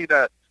 counsel. We see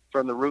that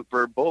from the root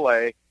verb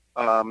bulle,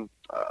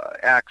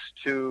 Acts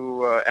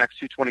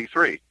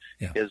 2:23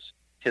 is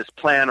his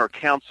plan or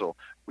counsel.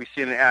 We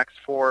see it in Acts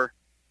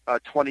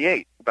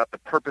 4:28 about the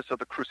purpose of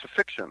the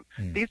crucifixion.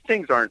 These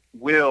things aren't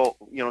will.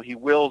 He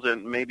wills,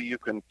 and maybe you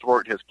can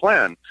thwart his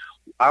plan.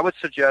 I would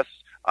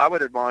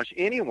admonish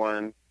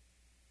anyone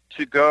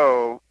to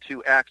go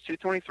to Acts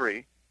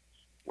 2:23,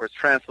 where it's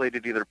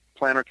translated either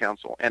plan or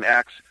counsel, and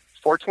Acts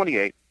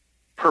 4:28,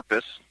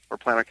 purpose or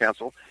plan or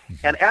counsel,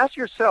 and ask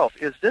yourself,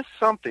 is this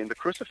something, the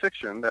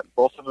crucifixion, that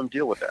both of them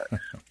deal with that,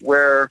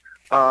 where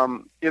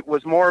it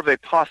was more of a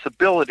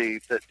possibility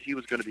that he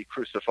was going to be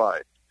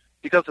crucified?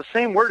 Because the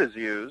same word is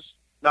used,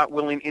 not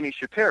willing any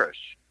should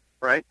perish,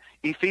 right?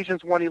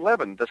 Ephesians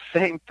 1:11, the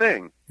same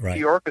thing. Right.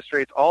 He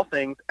orchestrates all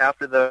things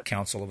after the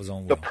counsel of his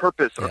own will. The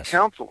purpose or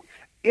counsel.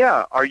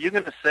 Yeah, are you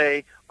going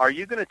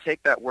to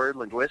take that word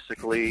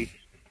linguistically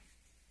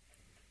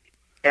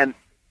and,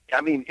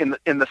 in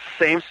the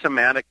same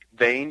semantic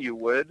vein you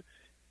would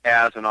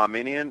as an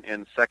Arminian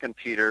in 2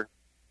 Peter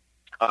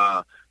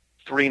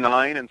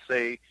 3:9 and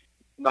say,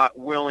 not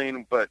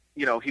willing, but,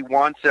 he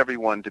wants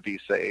everyone to be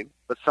saved,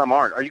 but some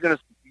aren't. Are you going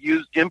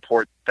to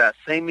import that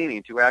same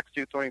meaning to Acts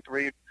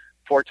 2:23,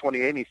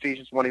 4:28, and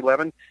Ephesians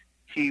 1:11?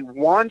 He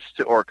wants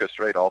to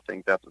orchestrate all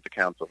things after the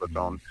counsel of his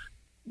own,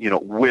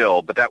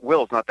 will, but that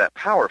will is not that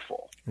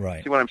powerful.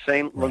 Right. See what I'm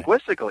saying? Right.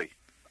 Linguistically,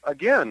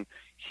 again,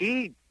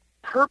 he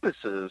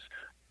purposes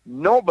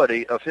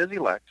nobody of his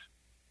elect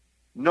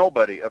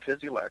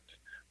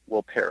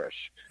will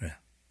perish. Yeah.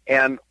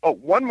 And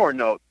one more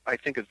note I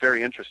think is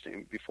very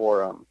interesting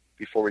before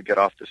we get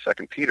off to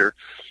 2 Peter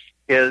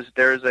is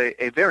there's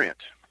a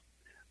variant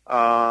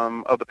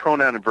of the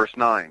pronoun in verse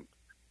 9.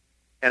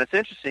 And it's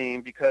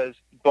interesting because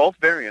both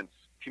variants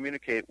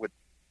communicate what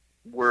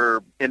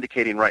we're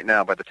indicating right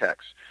now by the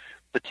text.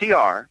 The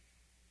TR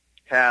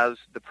has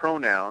the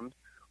pronoun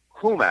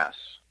humas,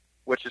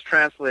 which is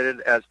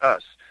translated as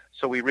us.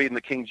 So we read in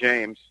the King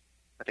James,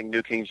 I think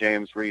New King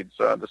James reads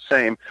the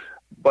same,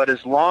 but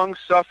is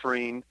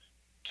long-suffering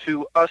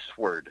to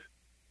usward,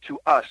 to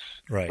us,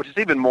 right, which is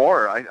even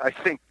more, I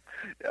think,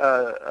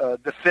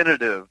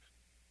 definitive.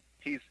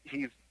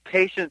 He's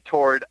patient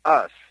toward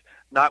us,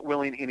 not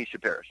willing any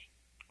should perish.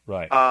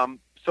 Right.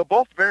 So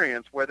both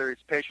variants, whether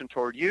it's patient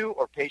toward you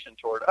or patient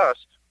toward us,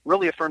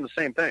 really affirm the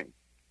same thing.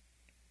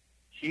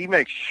 He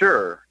makes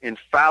sure,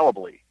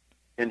 infallibly,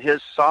 in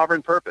his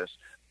sovereign purpose,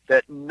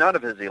 that none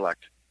of his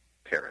elect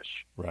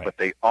perish, right, but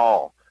they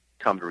all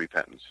come to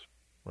repentance.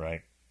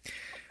 Right.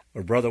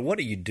 Well, brother, what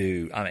do you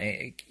do?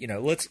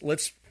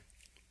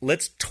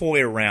 Let's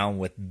toy around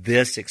with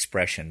this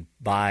expression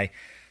by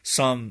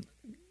some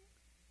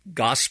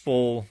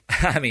gospel.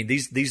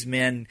 These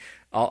men.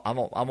 I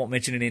won't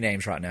mention any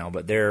names right now,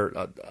 but there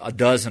are a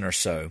dozen or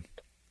so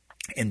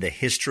in the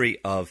history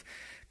of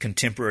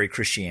contemporary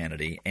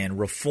Christianity and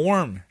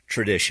Reformed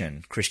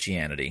tradition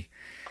Christianity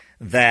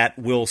that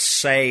will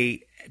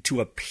say, to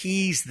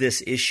appease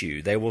this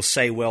issue, they will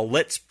say, well,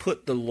 let's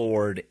put the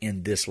Lord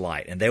in this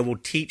light. And they will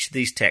teach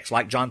these texts,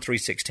 like John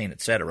 3:16,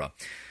 etc.,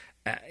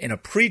 in a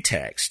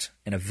pretext,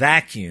 in a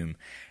vacuum.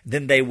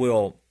 Then they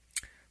will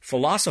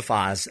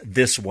philosophize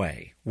this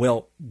way.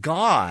 Well,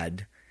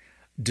 God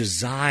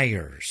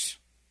desires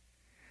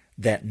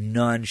that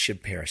none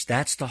should perish.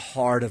 That's the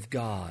heart of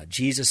God.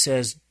 Jesus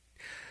says,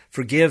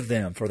 forgive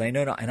them, for they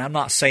know not. And I'm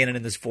not saying it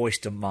in this voice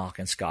to mock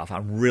and scoff.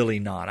 I'm really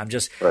not. I'm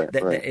just. Right.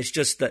 It's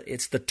just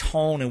it's the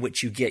tone in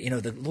which you get.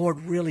 The Lord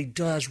really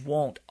does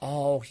want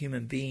all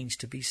human beings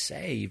to be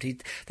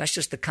saved. That's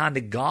just the kind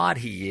of God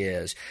He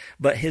is.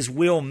 But His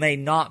will may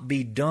not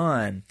be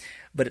done.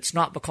 But it's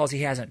not because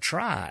He hasn't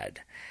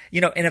tried.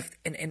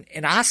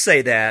 And I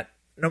say that.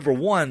 Number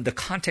one, the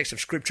context of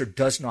Scripture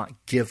does not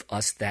give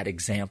us that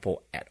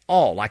example at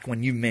all. Like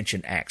when you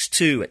mentioned Acts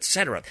 2,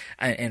 etc.,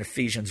 and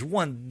Ephesians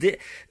 1,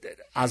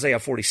 Isaiah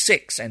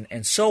 46,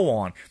 and so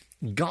on.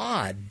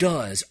 God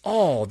does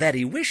all that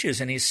He wishes,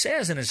 and He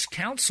says in His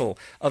counsel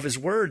of His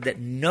word that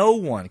no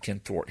one can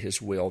thwart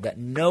His will, that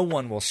no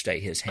one will stay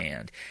His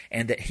hand,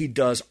 and that He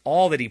does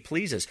all that He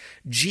pleases.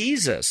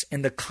 Jesus,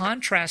 in the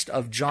contrast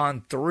of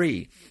John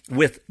 3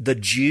 with the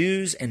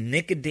Jews and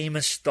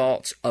Nicodemus'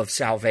 thoughts of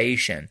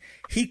salvation,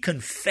 He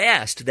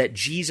confessed that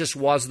Jesus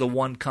was the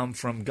one come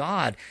from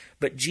God,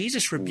 but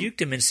Jesus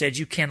rebuked him and said,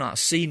 you cannot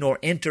see nor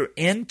enter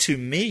into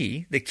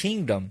me, the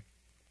kingdom,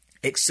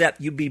 except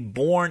you be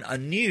born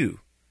anew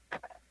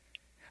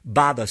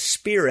by the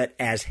Spirit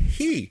as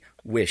He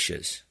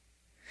wishes.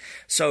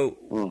 So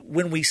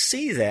when we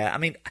see that, I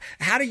mean,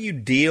 how do you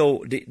deal?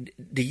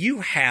 Do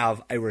you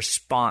have a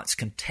response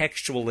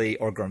contextually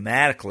or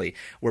grammatically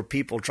where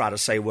people try to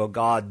say, well,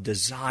 God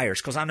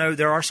desires? Because I know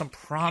there are some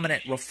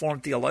prominent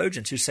Reformed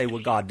theologians who say,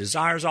 well, God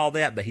desires all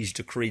that, but he's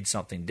decreed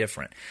something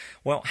different.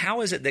 Well,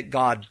 how is it that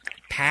God's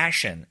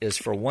passion is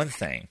for one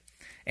thing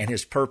and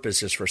his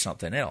purpose is for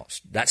something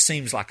else? That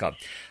seems like a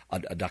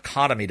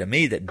dichotomy to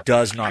me that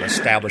does not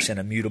establish an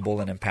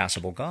immutable and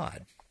impassible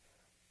God.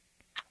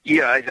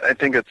 Yeah, I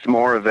think it's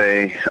more of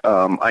a.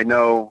 I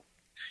know,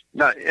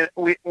 not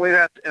we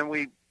have to,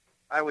 and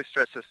I always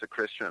stress this to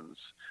Christians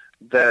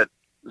that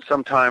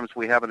sometimes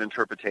we have an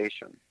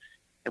interpretation,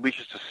 and we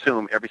just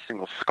assume every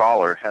single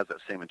scholar has that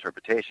same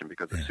interpretation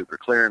because it's super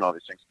clear and all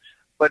these things.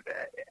 But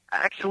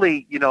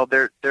actually,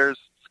 there's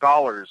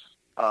scholars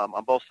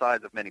on both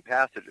sides of many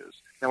passages.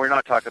 Now, we're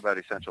not talking about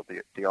essential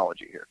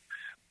theology here,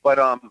 but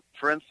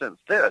for instance,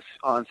 this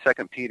on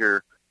 2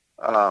 Peter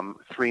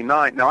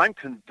 3:9. Now, I'm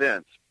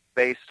convinced,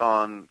 based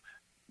on,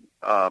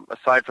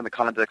 aside from the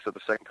context of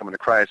the second coming of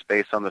Christ,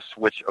 based on the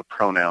switch of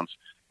pronouns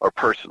or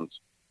persons,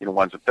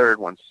 one's a third,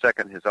 one's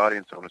second, his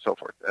audience, so on and so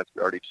forth, as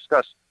we already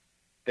discussed,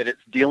 that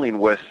it's dealing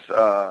with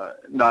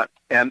not,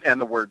 and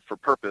the word for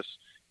purpose,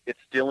 it's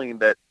dealing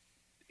that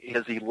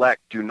his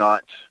elect do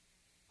not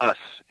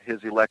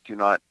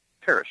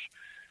perish.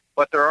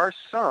 But there are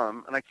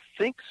some, and I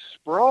think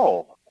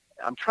Sproul,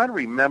 I'm trying to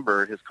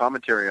remember his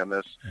commentary on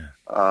this,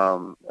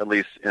 at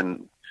least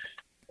in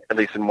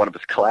one of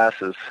his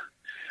classes,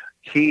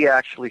 he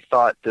actually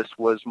thought this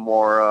was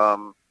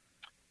more,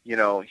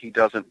 he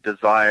doesn't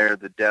desire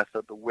the death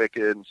of the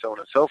wicked and so on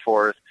and so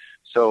forth.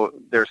 So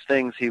there's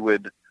things he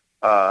would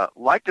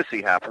like to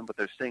see happen, but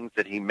there's things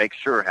that he makes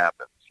sure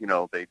happens.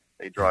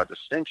 They draw a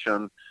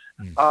distinction.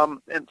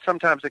 And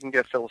sometimes it can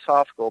get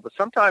philosophical, but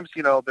sometimes,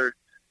 the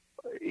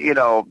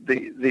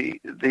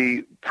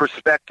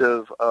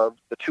perspective of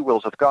the two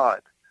wills of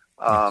God.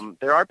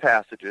 There are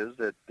passages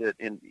that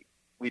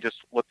we just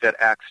looked at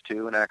Acts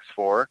 2 and Acts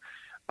 4.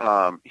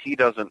 He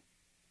doesn't,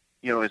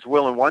 his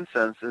will in one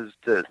sense is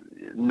that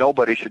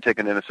nobody should take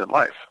an innocent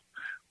life.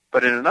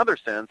 But in another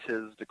sense,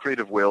 his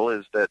decretive will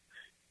is that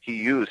he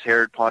used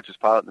Herod, Pontius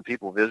Pilate, and the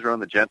people of Israel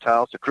and the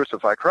Gentiles to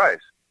crucify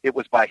Christ. It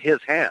was by his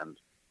hand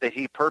that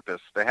he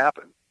purposed to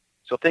happen.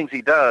 So things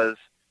he does,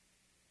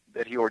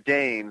 that he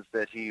ordains,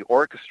 that he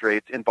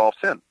orchestrates, involve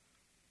sin.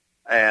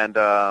 And,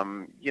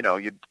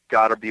 you've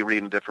got to be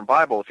reading a different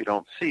Bible if you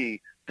don't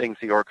see things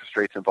he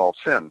orchestrates involve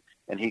sin.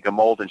 And he can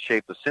mold and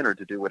shape the sinner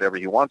to do whatever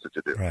he wants it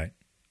to do. Right.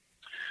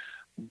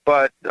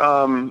 But,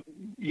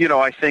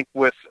 I think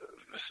with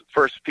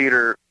 1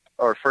 Peter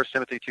or 1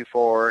 Timothy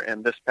 2:4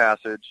 and this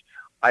passage,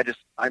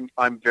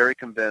 I'm very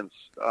convinced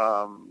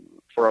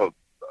for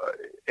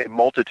a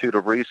multitude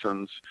of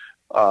reasons,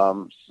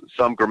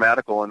 some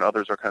grammatical and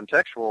others are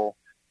contextual,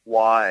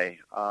 why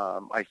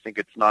I think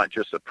it's not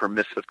just a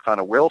permissive kind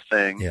of will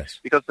thing. Yes.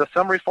 Because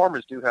some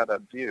reformers do have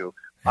that view.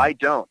 Yeah. I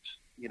don't,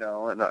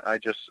 and I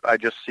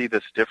just see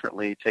this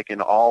differently, taking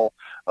all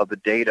of the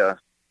data,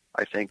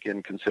 I think,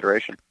 in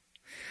consideration.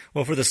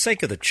 Well, for the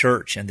sake of the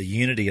church and the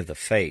unity of the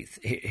faith,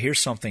 here's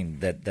something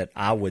that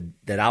I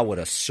would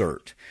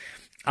assert.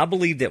 I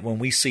believe that when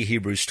we see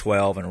Hebrews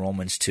 12 and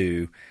Romans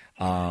 2,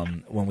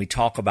 when we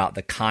talk about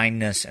the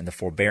kindness and the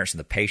forbearance and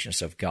the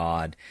patience of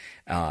God,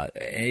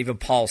 and even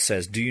Paul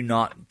says, do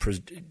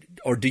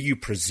you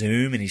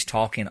presume, and he's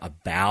talking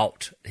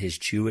about his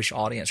Jewish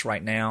audience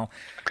right now,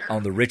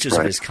 on the riches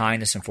of his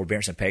kindness and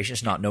forbearance and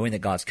patience, not knowing that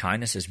God's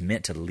kindness is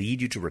meant to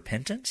lead you to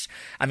repentance?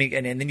 I mean,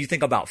 and then you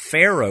think about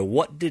Pharaoh.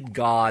 What did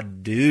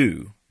God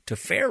do to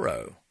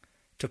Pharaoh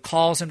to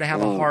cause him to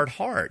have a hard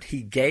heart?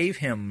 He gave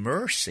him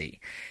mercy.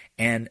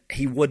 And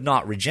he would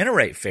not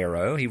regenerate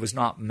Pharaoh. He was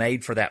not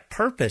made for that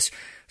purpose.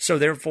 So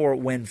therefore,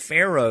 when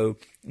Pharaoh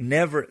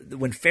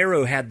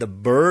had the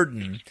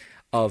burden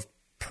of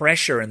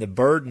pressure and the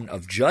burden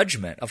of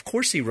judgment, of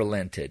course he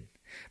relented.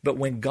 But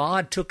when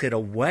God took it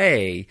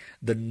away,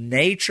 the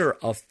nature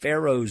of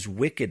Pharaoh's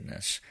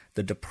wickedness,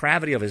 the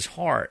depravity of his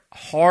heart,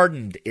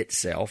 hardened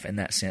itself in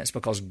that sense,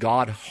 because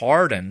God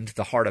hardened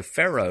the heart of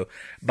Pharaoh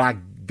by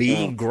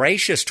being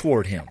gracious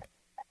toward him,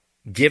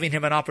 giving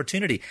him an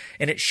opportunity.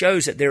 And it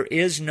shows that there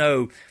is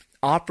no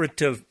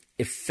operative,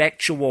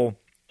 effectual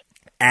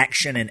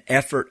action and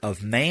effort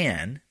of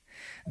man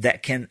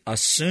that can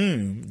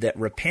assume that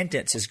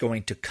repentance is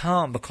going to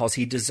come because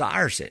he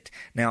desires it.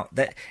 Now,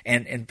 that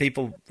and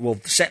people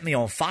will set me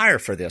on fire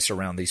for this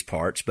around these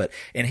parts, but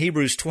in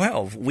Hebrews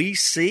 12, we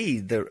see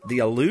the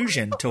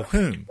allusion to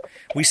whom?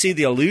 We see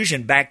the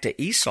allusion back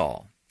to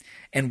Esau.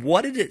 And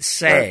what did it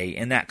say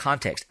in that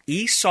context?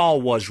 Esau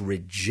was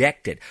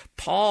rejected.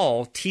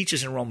 Paul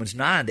teaches in Romans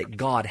 9 that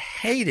God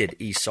hated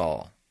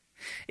Esau.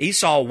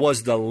 Esau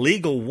was the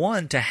legal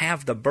one to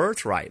have the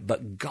birthright,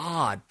 but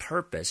God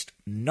purposed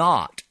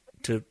not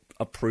to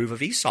approve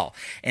of Esau.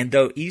 And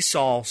though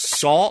Esau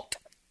sought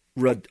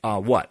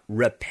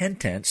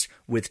repentance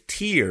with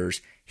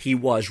tears, he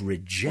was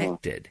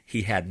rejected.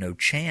 He had no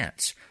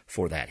chance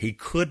for that. He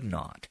could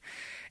not.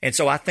 And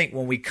so I think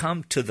when we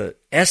come to the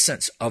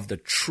essence of the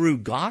true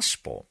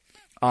gospel,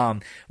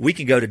 we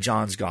can go to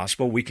John's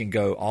gospel. We can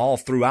go all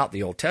throughout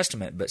the Old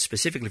Testament, but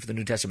specifically for the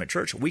New Testament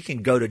church, we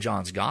can go to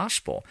John's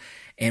gospel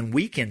and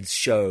we can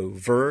show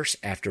verse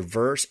after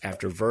verse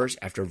after verse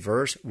after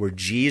verse where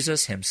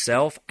Jesus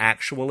himself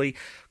actually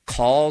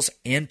calls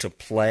into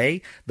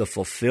play the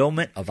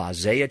fulfillment of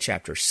Isaiah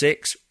chapter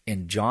 6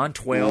 in John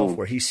 12,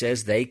 where he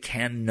says, they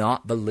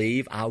cannot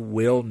believe, I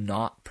will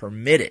not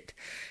permit it.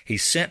 He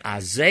sent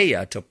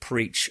Isaiah to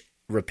preach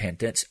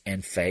repentance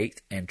and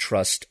faith and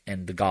trust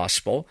in the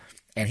gospel.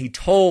 And he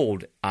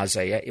told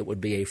Isaiah it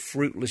would be a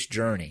fruitless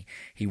journey.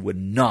 He would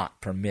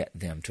not permit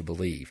them to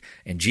believe.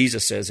 And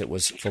Jesus says it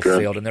was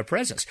fulfilled in their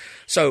presence.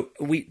 So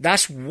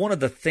that's one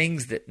of the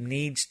things that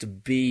needs to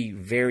be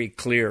very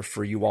clear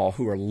for you all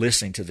who are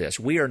listening to this.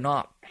 We are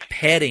not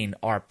petting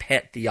our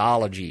pet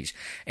theologies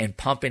and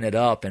pumping it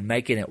up and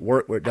making it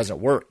work where it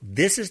doesn't work.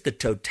 This is the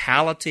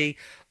totality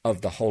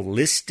of the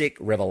holistic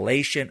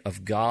revelation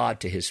of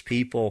God to his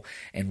people.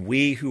 And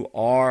we who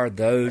are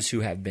those who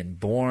have been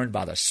born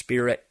by the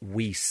Spirit,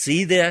 we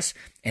see this.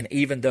 And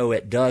even though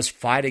it does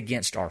fight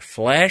against our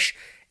flesh,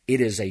 it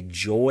is a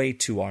joy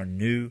to our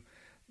new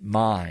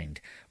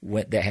mind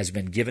that has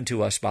been given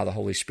to us by the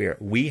Holy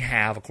Spirit. We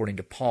have, according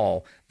to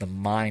Paul, the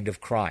mind of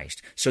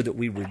Christ, so that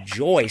we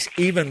rejoice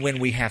even when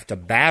we have to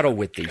battle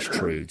with these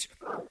truths.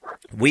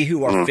 We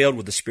who are filled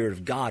with the Spirit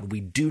of God,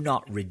 we do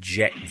not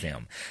reject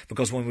them.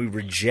 Because when we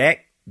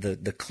reject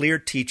the clear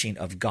teaching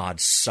of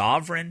God's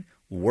sovereign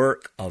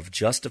work of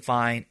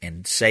justifying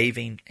and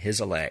saving his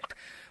elect,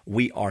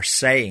 we are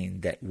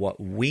saying that what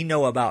we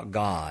know about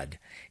God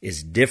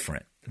is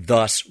different.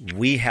 Thus,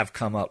 we have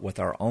come up with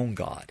our own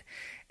God.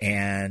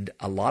 And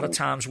a lot of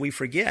times we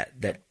forget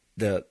that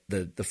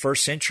the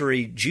first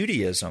century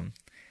Judaism,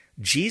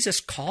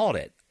 Jesus called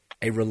it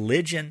a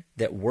religion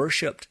that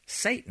worshiped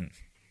Satan.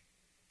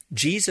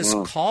 Jesus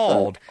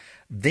called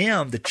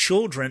them the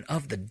children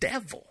of the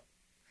devil.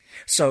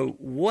 So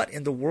what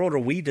in the world are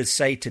we to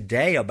say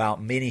today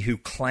about many who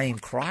claim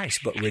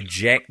Christ but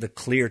reject the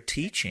clear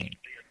teaching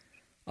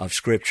of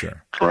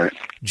Scripture? Right.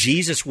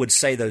 Jesus would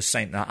say those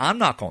same. Now, I'm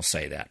not going to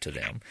say that to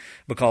them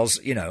because,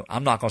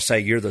 I'm not going to say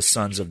you're the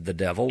sons of the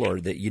devil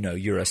or that,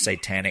 you're a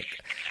satanic.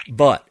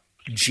 But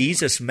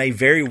Jesus may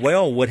very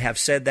well would have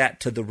said that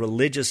to the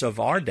religious of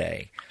our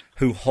day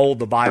who hold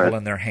the Bible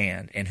in their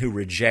hand and who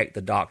reject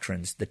the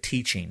doctrines, the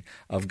teaching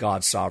of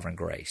God's sovereign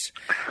grace.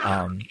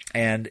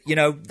 And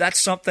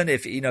that's something.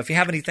 If you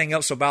have anything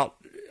else about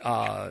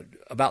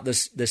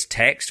this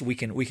text, we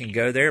can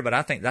go there. But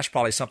I think that's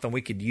probably something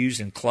we could use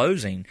in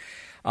closing.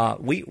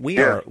 We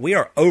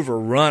are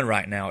overrun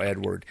right now,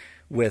 Edward,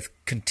 with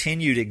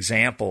continued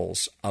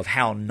examples of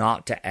how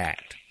not to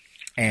act.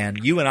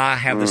 And you and I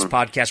have this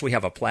podcast. We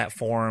have a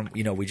platform.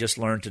 We just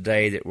learned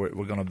today that we're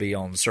going to be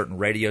on certain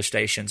radio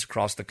stations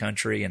across the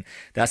country, and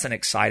that's an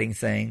exciting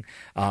thing.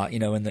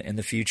 In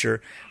the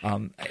future,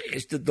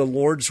 the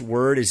Lord's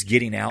word is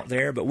getting out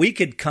there. But we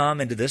could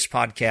come into this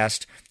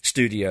podcast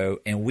studio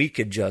and we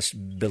could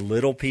just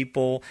belittle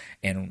people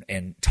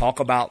and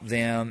talk about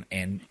them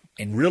and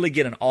really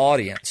get an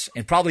audience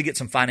and probably get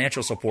some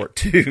financial support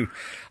too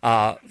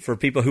for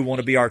people who want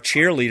to be our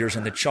cheerleaders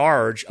in the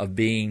charge of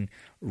being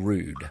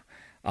rude.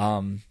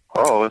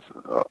 Let's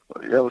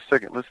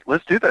take it.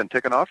 Let's do that and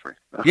take an offering.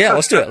 Yeah,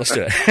 let's do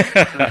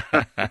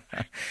it.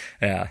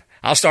 Yeah,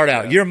 I'll start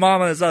out. Your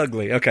mama is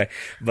ugly. Okay,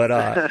 but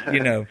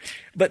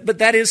but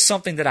that is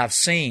something that I've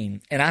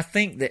seen, and I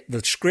think that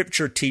the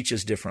Scripture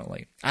teaches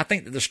differently. I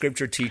think that the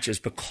Scripture teaches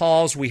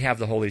because we have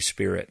the Holy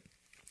Spirit,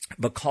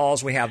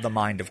 because we have the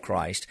mind of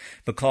Christ,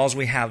 because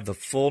we have the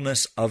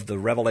fullness of the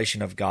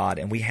revelation of God,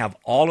 and we have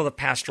all of the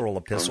pastoral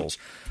epistles.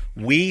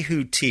 We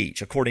who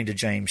teach, according to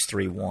James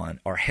 3:1,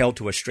 are held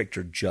to a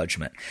stricter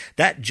judgment.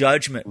 That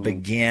judgment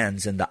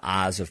begins in the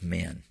eyes of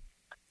men.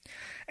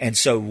 And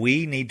so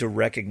we need to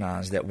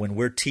recognize that when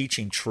we're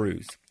teaching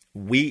truth,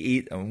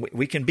 we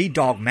can be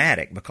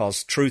dogmatic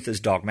because truth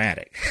is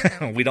dogmatic.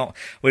 We don't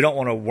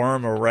want to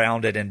worm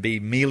around it and be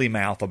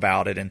mealy-mouthed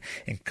about it and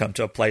come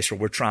to a place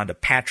where we're trying to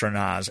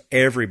patronize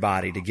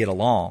everybody to get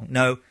along.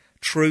 No,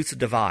 truth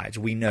divides.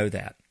 We know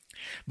that.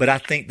 But I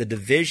think the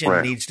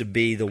division needs to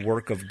be the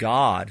work of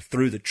God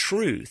through the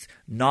truth,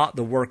 not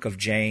the work of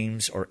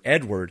James or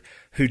Edward,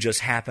 who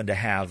just happen to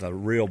have a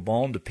real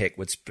bone to pick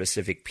with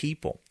specific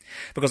people.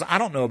 Because I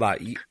don't know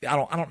about you, I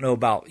don't know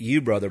about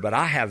you, brother, but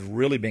I have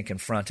really been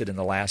confronted in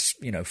the last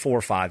 4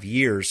 or 5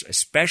 years,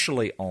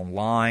 especially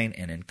online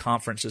and in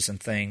conferences and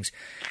things.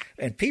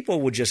 And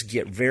people will just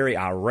get very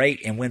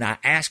irate. And when I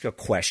ask a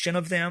question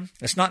of them,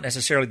 it's not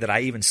necessarily that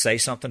I even say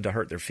something to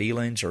hurt their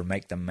feelings or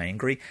make them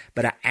angry,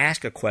 but I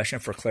ask a question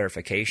for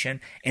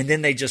clarification, and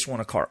then they just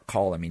want to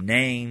call me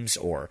names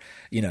or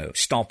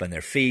stomping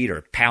their feet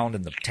or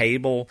pounding the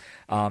table.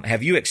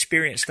 Have you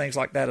experienced things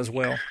like that as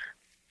well?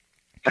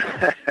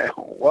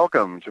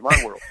 Welcome to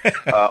my world.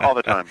 All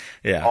the time.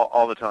 Yeah.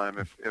 All the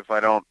time. If I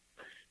don't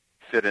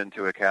fit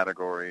into a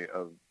category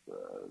of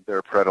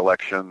their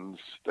predilections,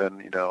 then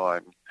I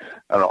don't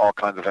know all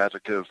kinds of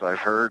adjectives I've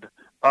heard.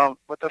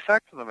 But the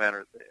fact of the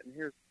matter,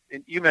 and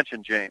you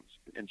mentioned James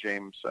in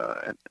James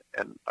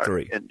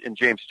 3. In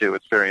James 2.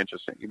 It's very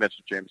interesting. You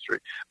mentioned James 3,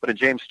 but in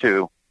James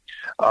 2,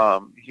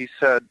 he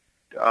said,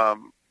 if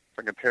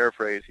I can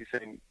paraphrase, he's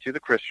saying to the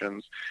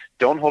Christians,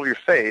 don't hold your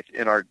faith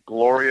in our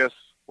glorious,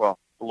 well,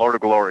 Lord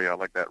of glory, I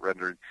like that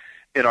rendered,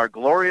 in our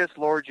glorious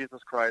Lord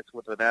Jesus Christ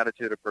with an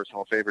attitude of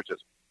personal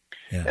favoritism.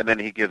 Yeah. And then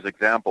he gives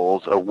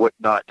examples of what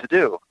not to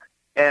do.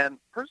 And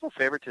personal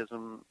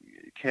favoritism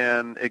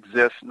can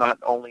exist not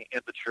only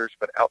in the church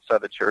but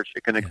outside the church.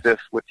 It can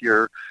exist with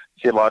your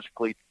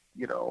theologically,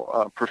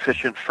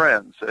 proficient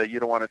friends. You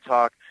don't want to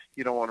talk.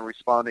 You don't want to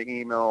respond to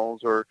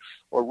emails or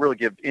really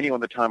give anyone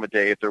the time of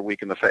day if they're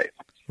weak in the faith.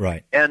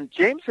 Right. And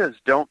James says,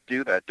 don't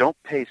do that. Don't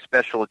pay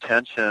special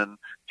attention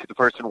to the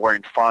person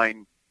wearing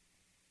fine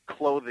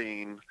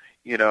clothing,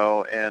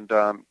 and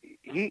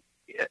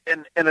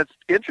it's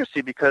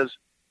interesting because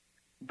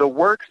the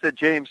works that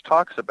James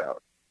talks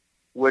about,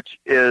 which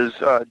is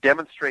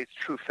demonstrates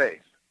true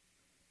faith,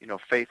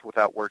 faith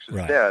without works is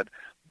dead,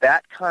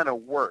 that kind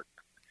of work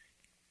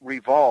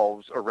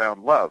revolves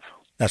around love.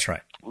 That's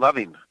right.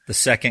 Loving the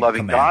second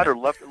loving commandment.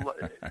 God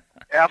or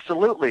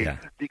absolutely, Yeah.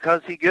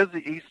 because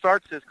he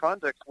starts his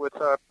context with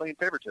plain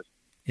favoritism.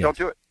 Yes. Don't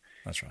do it.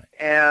 That's right.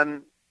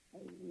 And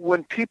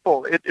when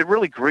people, it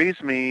really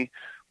grieves me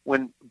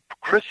when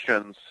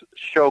Christians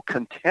show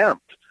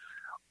contempt,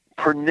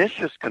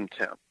 pernicious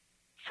contempt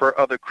for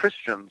other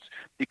Christians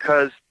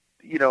because,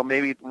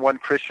 maybe one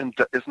Christian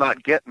is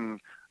not getting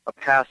a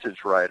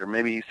passage right, or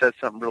maybe he says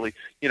something really,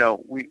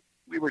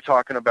 we were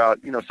talking about,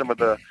 some of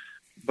the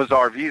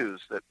bizarre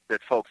views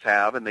that folks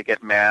have, and they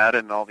get mad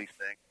and all these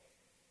things.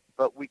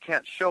 But we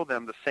can't show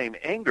them the same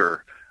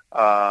anger.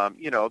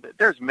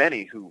 There's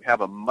many who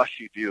have a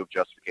mushy view of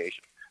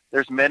justification.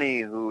 There's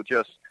many who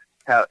just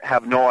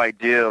have no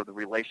idea of the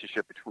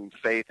relationship between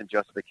faith and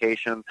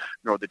justification,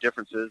 nor the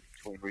differences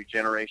between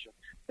regeneration.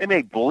 They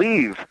may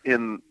believe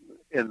in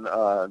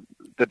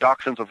the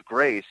doctrines of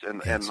grace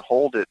and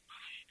hold it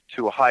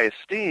to a high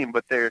esteem,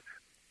 but they're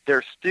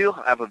still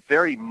have a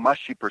very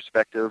mushy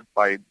perspective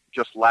by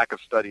just lack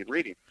of study and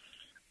reading.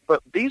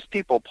 But these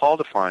people Paul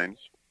defines,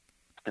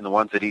 and the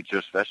ones that eat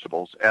just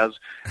vegetables,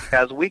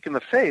 as weak in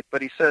the faith,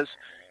 but he says,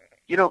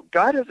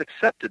 God has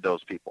accepted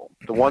those people,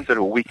 the ones that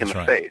are weak in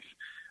the faith.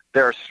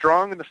 There are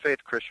strong in the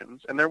faith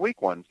Christians, and they're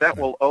weak ones. That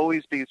will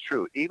always be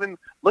true. Even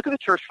look at the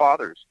church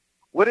fathers.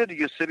 What did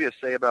Eusebius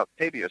say about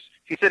Papias?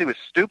 He said he was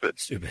stupid.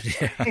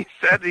 Yeah. He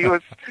said you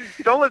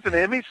don't listen to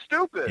him, he's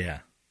stupid. Yeah.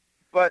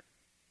 But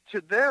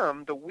to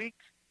them, the weak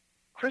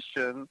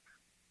Christian,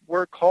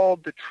 we're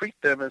called to treat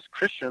them as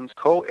Christians,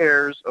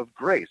 co-heirs of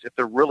grace. If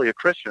they're really a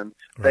Christian,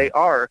 they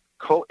are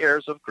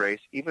co-heirs of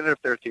grace, even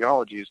if their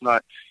theology is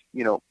not,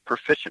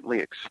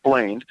 proficiently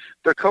explained.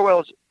 They're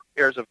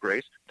co-heirs of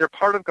grace. They're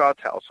part of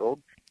God's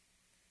household.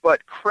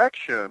 But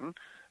correction,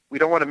 we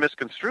don't want to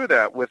misconstrue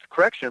that with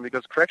correction,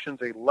 because correction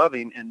is a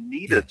loving and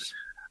needed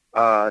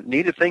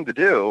thing to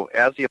do,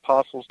 as the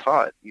apostles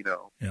taught,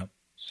 Yeah.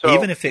 So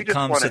even if it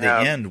comes to the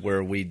end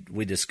where we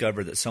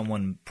discover that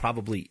someone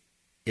probably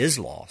is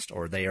lost,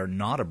 or they are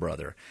not a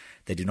brother,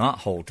 they do not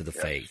hold to the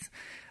faith,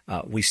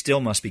 we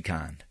still must be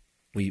kind.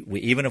 We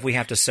even if we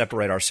have to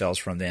separate ourselves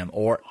from them,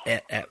 or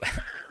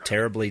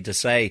terribly to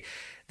say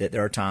that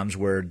there are times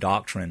where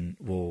doctrine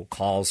will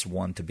cause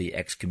one to be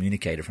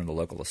excommunicated from the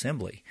local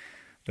assembly,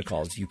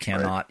 because you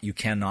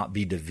cannot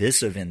be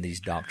divisive in these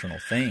doctrinal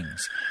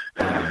things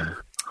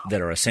that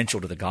are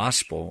essential to the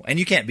gospel. And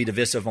you can't be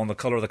divisive on the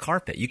color of the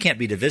carpet. You can't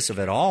be divisive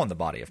at all in the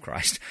body of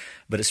Christ,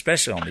 but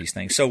especially on these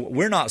things. So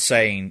we're not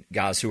saying,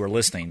 guys who are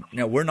listening,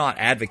 we're not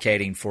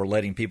advocating for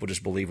letting people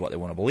just believe what they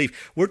want to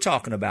believe. We're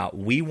talking about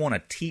we want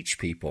to teach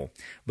people,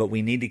 but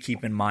we need to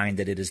keep in mind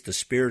that it is the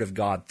Spirit of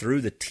God through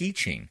the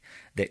teaching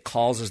that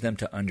causes them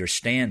to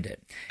understand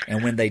it.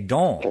 And when they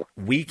don't,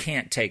 we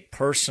can't take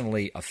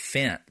personal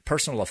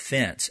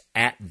offense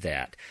at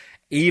that.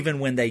 Even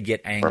when they get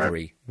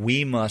angry,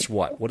 we must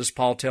what? What does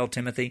Paul tell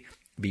Timothy?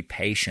 Be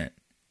patient.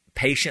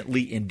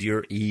 Patiently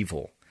endure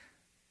evil.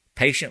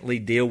 Patiently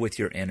deal with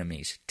your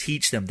enemies.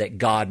 Teach them that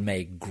God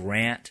may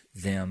grant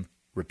them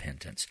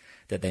repentance,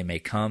 that they may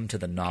come to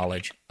the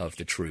knowledge of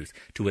the truth,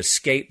 to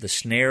escape the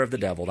snare of the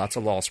devil. That's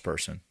a lost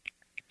person.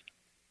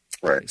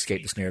 Right.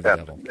 Escape the snare of the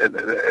devil.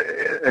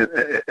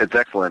 It's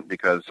excellent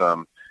because,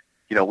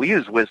 we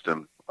use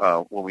wisdom.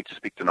 When we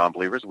speak to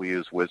non-believers, we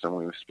use wisdom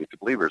when we speak to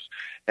believers,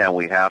 and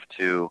we have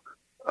to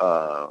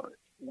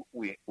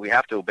we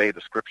have to obey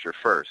the Scripture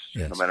first,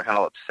 no matter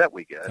how upset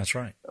we get. That's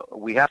right.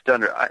 We have to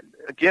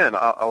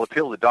I'll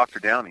appeal to Dr.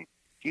 Downey.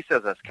 He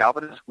says, as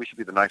Calvinists, we should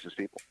be the nicest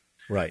people.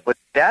 Right. But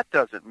that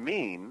doesn't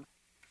mean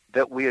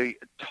that we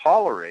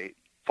tolerate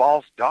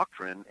false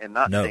doctrine and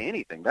not say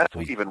anything. That's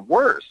even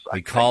worse.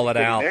 We call it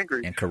out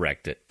and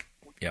correct it.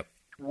 Yep.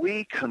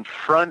 We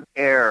confront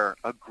error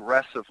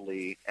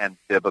aggressively and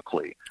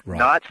biblically, Right.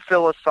 not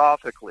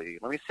philosophically.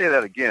 Let me say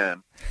that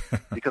again,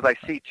 because I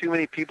see too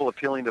many people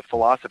appealing to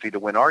philosophy to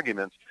win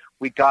arguments.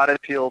 We got to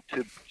appeal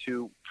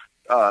to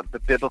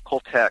the biblical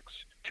text.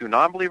 To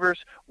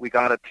non-believers, we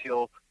got to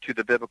appeal to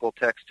the biblical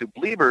text. To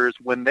believers,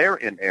 when they're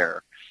in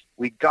error,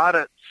 We got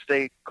to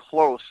stay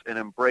close and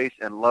embrace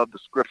and love the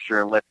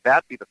Scripture and let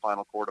that be the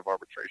final court of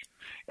arbitration,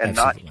 and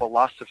Absolutely. not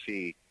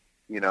philosophy.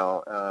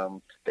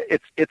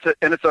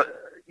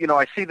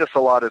 I see this a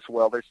lot as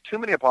well. There's too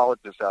many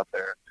apologists out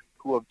there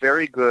who are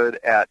very good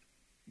at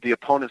the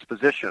opponent's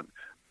position,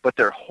 but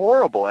they're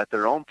horrible at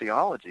their own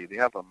theology. They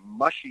have a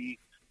mushy,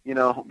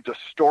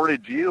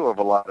 distorted view of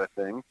a lot of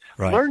things.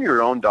 Right. Learn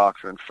your own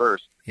doctrine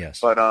first. Yes.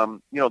 But,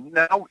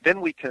 now then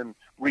we can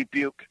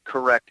rebuke,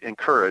 correct,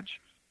 encourage,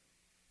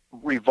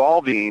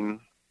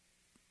 revolving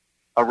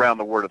around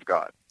the Word of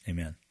God.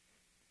 Amen.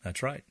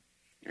 That's right.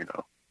 You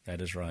know. That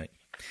is right.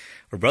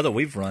 Well, brother,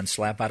 we've run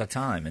slap out of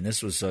time, and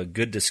this was a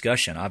good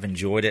discussion. I've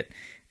enjoyed it,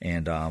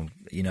 and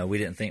we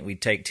didn't think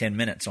we'd take 10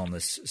 minutes on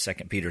this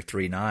 2 Peter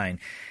 3:9.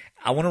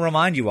 I want to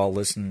remind you all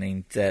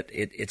listening that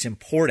it's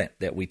important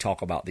that we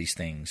talk about these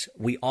things.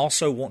 We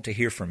also want to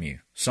hear from you.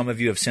 Some of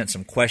you have sent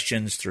some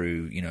questions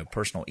through,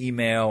 personal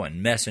email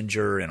and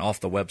messenger and off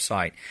the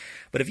website.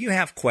 But if you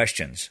have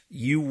questions,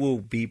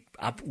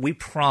 we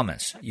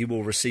promise you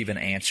will receive an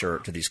answer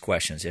to these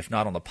questions. If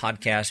not on the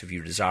podcast, if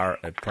you desire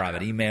a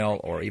private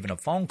email or even a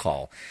phone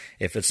call,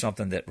 if it's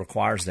something that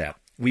requires that,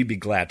 we'd be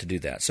glad to do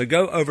that. So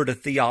go over to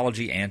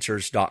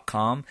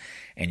theologyanswers.com,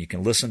 and you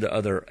can listen to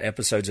other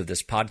episodes of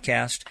this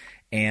podcast,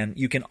 and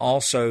you can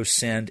also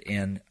send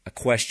in a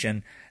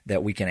question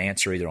that we can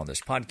answer either on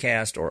this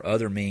podcast or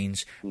other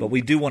means, but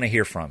we do want to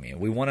hear from you.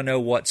 We want to know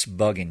what's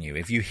bugging you.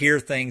 If you hear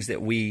things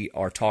that we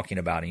are talking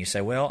about and you say,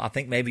 well, I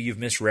think maybe you've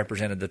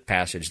misrepresented the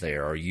passage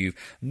there or you've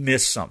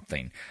missed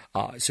something,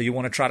 so you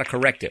want to try to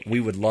correct it, we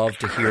would love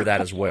to hear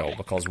that as well,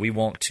 because we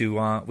want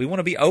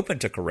to be open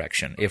to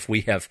correction if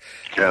we have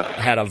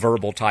had a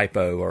verbal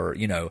typo or,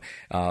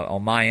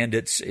 on my end,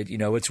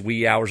 it's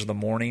wee hours of the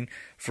morning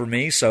for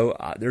me, so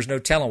there's no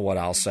telling what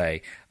I'll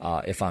say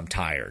if I'm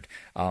tired.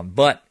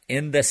 But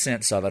in the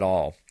sense of it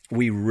all,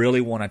 we really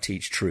want to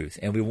teach truth,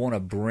 and we want to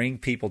bring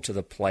people to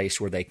the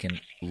place where they can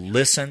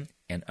listen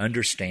and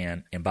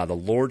understand, and by the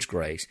Lord's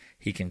grace,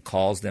 He can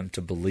cause them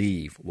to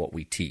believe what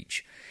we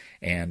teach.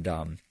 And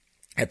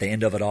at the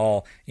end of it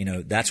all,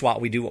 that's why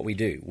we do what we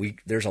do.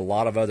 There's a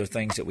lot of other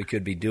things that we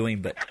could be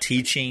doing, but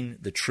teaching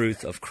the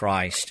truth of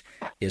Christ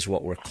is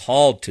what we're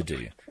called to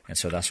do. And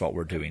so that's what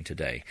we're doing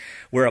today.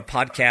 We're a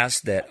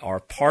podcast that are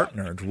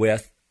partnered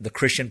with the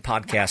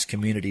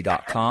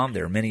ChristianPodcastCommunity.com.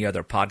 There are many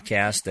other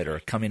podcasts that are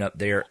coming up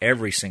there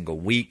every single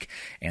week,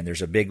 and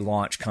there's a big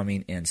launch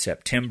coming in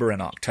September and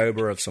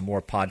October of some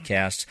more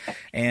podcasts.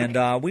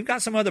 And we've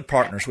got some other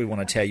partners we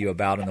want to tell you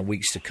about in the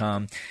weeks to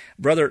come.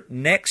 Brother,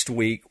 next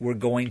week we're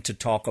going to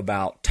talk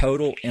about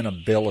total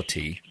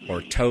inability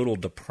or total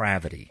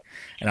depravity.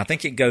 And I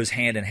think it goes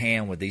hand in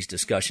hand with these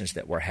discussions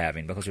that we're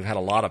having, because we've had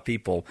a lot of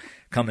people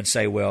come and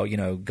say, well,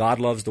 God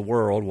loves the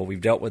world. Well,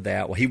 we've dealt with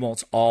that. Well, He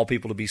wants all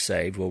people to be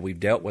saved. Well, we've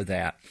dealt with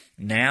that.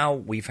 Now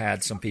we've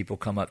had some people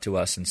come up to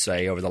us and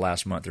say over the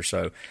last month or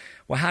so,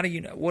 well, how do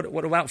you know?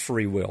 What about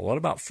free will? What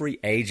about free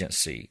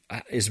agency?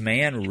 Is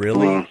man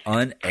really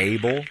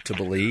unable to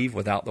believe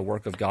without the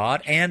work of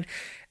God? And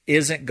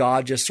isn't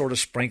God just sort of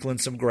sprinkling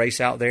some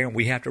grace out there and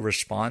we have to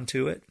respond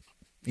to it?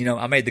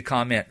 I made the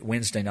comment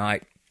Wednesday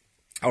night,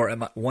 or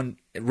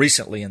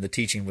recently in the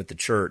teaching with the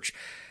church.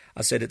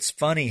 I said, it's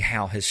funny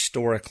how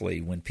historically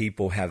when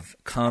people have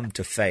come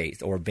to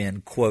faith or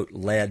been, quote,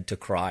 led to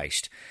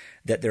Christ,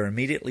 that they're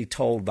immediately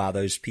told by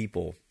those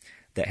people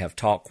that have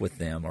talked with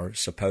them or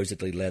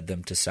supposedly led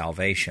them to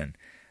salvation,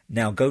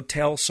 now go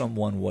tell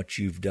someone what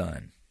you've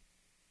done.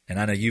 And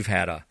I know you've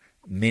had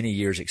many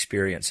years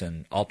experience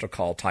in altar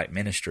call type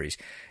ministries.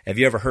 Have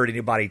you ever heard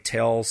anybody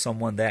tell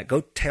someone that?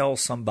 Go tell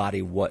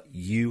somebody what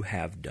you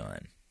have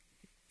done.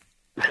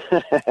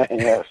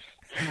 Yes.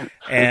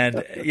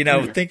 And,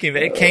 thinking,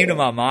 it came to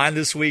my mind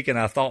this week, and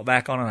I thought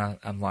back on it, and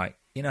I'm like,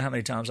 how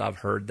many times I've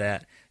heard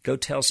that? Go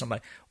tell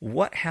somebody,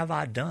 what have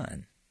I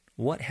done?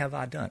 What have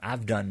I done?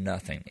 I've done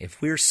nothing.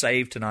 If we're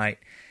saved tonight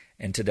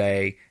and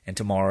today and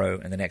tomorrow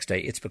and the next day,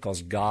 it's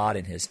because God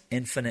in His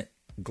infinite,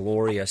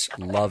 glorious,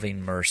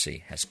 loving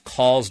mercy has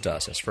caused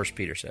us, as 1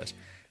 Peter says,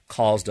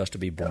 caused us to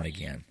be born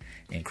again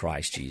in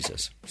Christ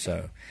Jesus.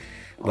 So,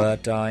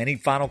 but any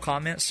final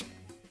comments?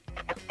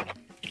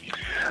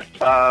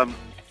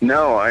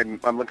 No,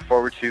 I'm looking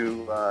forward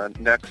to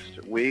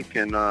next week,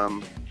 and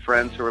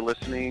friends who are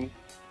listening,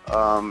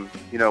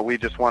 we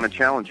just want to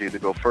challenge you to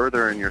go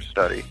further in your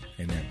study.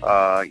 Amen.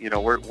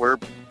 We're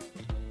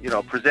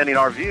presenting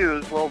our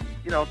views. Well,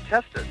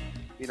 test it.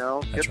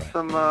 That's Get right.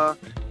 some,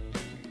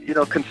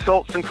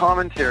 consult some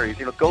commentaries.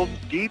 Go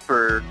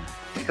deeper,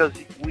 because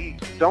we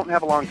don't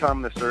have a long time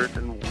on this earth,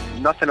 and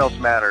nothing else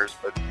matters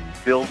but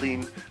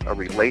building a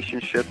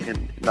relationship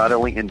not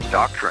only in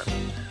doctrine,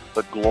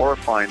 but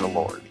glorifying the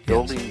Lord. Yes.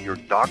 Building your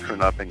doctrine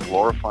up and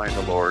glorifying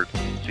the Lord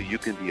so you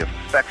can be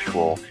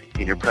effectual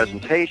in your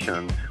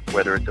presentation,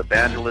 whether it's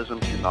evangelism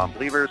to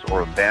non-believers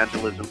or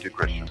evangelism to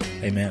Christians.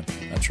 Amen.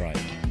 That's right.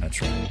 That's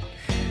right.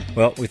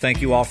 Well, we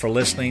thank you all for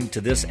listening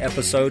to this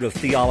episode of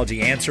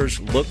Theology Answers.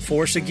 Look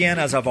for us again,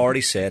 as I've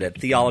already said, at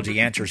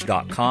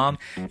theologyanswers.com.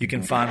 You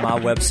can find my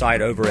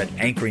website over at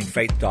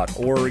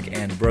anchoringfaith.org,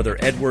 and Brother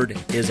Edward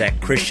is at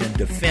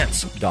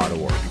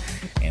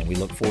christiandefense.org. And we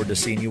look forward to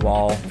seeing you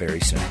all very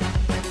soon.